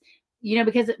pocket, because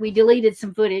we deleted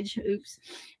some footage. Oops.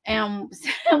 So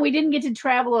we didn't get to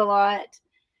travel a lot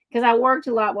because I worked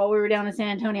a lot while we were down in San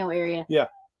Antonio area. Yeah.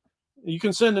 You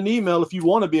can send an email if you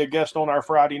want to be a guest on our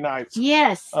Friday nights.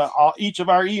 Yes. Each of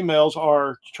our emails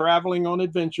are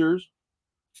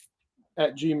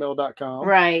travelingonadventures@gmail.com.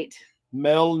 Right.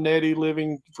 Mel, Nettie,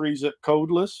 Living, Freeze It,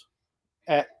 Codeless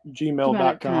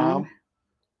 @gmail.com.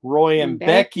 Roy and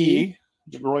Becky,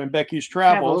 Roy and Becky's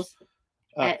Travels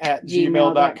at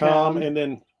gmail.com. And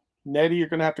then Nettie, you're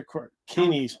going to have to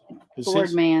Kenny's.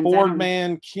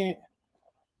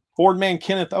 Fordman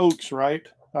Kenneth Oaks, right?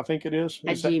 I think it is.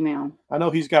 At Gmail. I know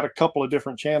he's got a couple of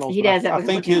different channels. He does. I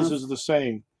think his is the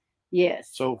same.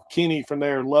 Yes. So Kenny from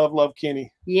there, love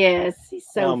Kenny. Yes, he's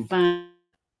so fun.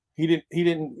 He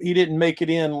didn't make it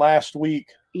in last week.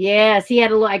 Yes, he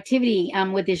had a little activity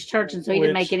with his church, and so he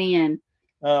didn't make it in.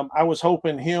 I was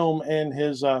hoping him and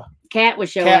his cat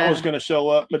was going to show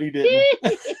up, but he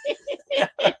didn't.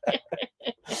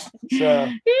 So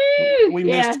we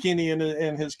missed Kenny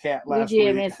and his cat last week. We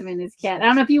did miss him and his cat. I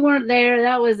don't know if you weren't there.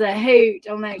 That was a hoot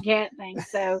on that cat thing.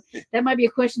 So that might be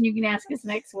a question you can ask us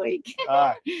next week. All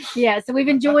right. Yeah. So we've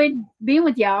enjoyed being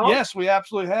with y'all. Yes, we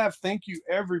absolutely have. Thank you,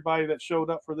 everybody that showed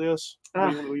up for this.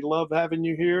 We love having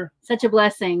you here. Such a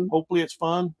blessing. Hopefully it's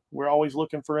fun. We're always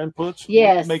looking for inputs.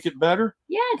 Yes. Make it better.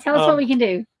 Yeah. Tell us what we can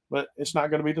do. But it's not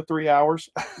going to be the 3 hours.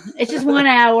 It's just 1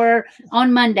 hour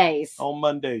on Mondays. On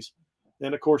Mondays.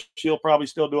 And of course, she'll probably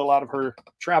still do a lot of her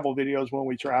travel videos when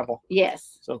we travel.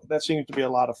 Yes. So that seems to be a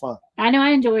lot of fun. I know, I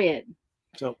enjoy it.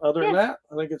 So other than that,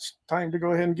 I think it's time to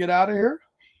go ahead and get out of here.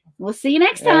 We'll see you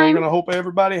next And time. we're going to hope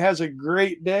everybody has a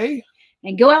great day.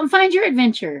 And go out and find your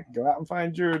adventure. Go out and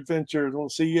find your adventure. We'll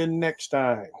see you next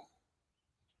time.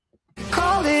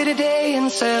 Call it a day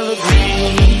and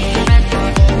celebrate.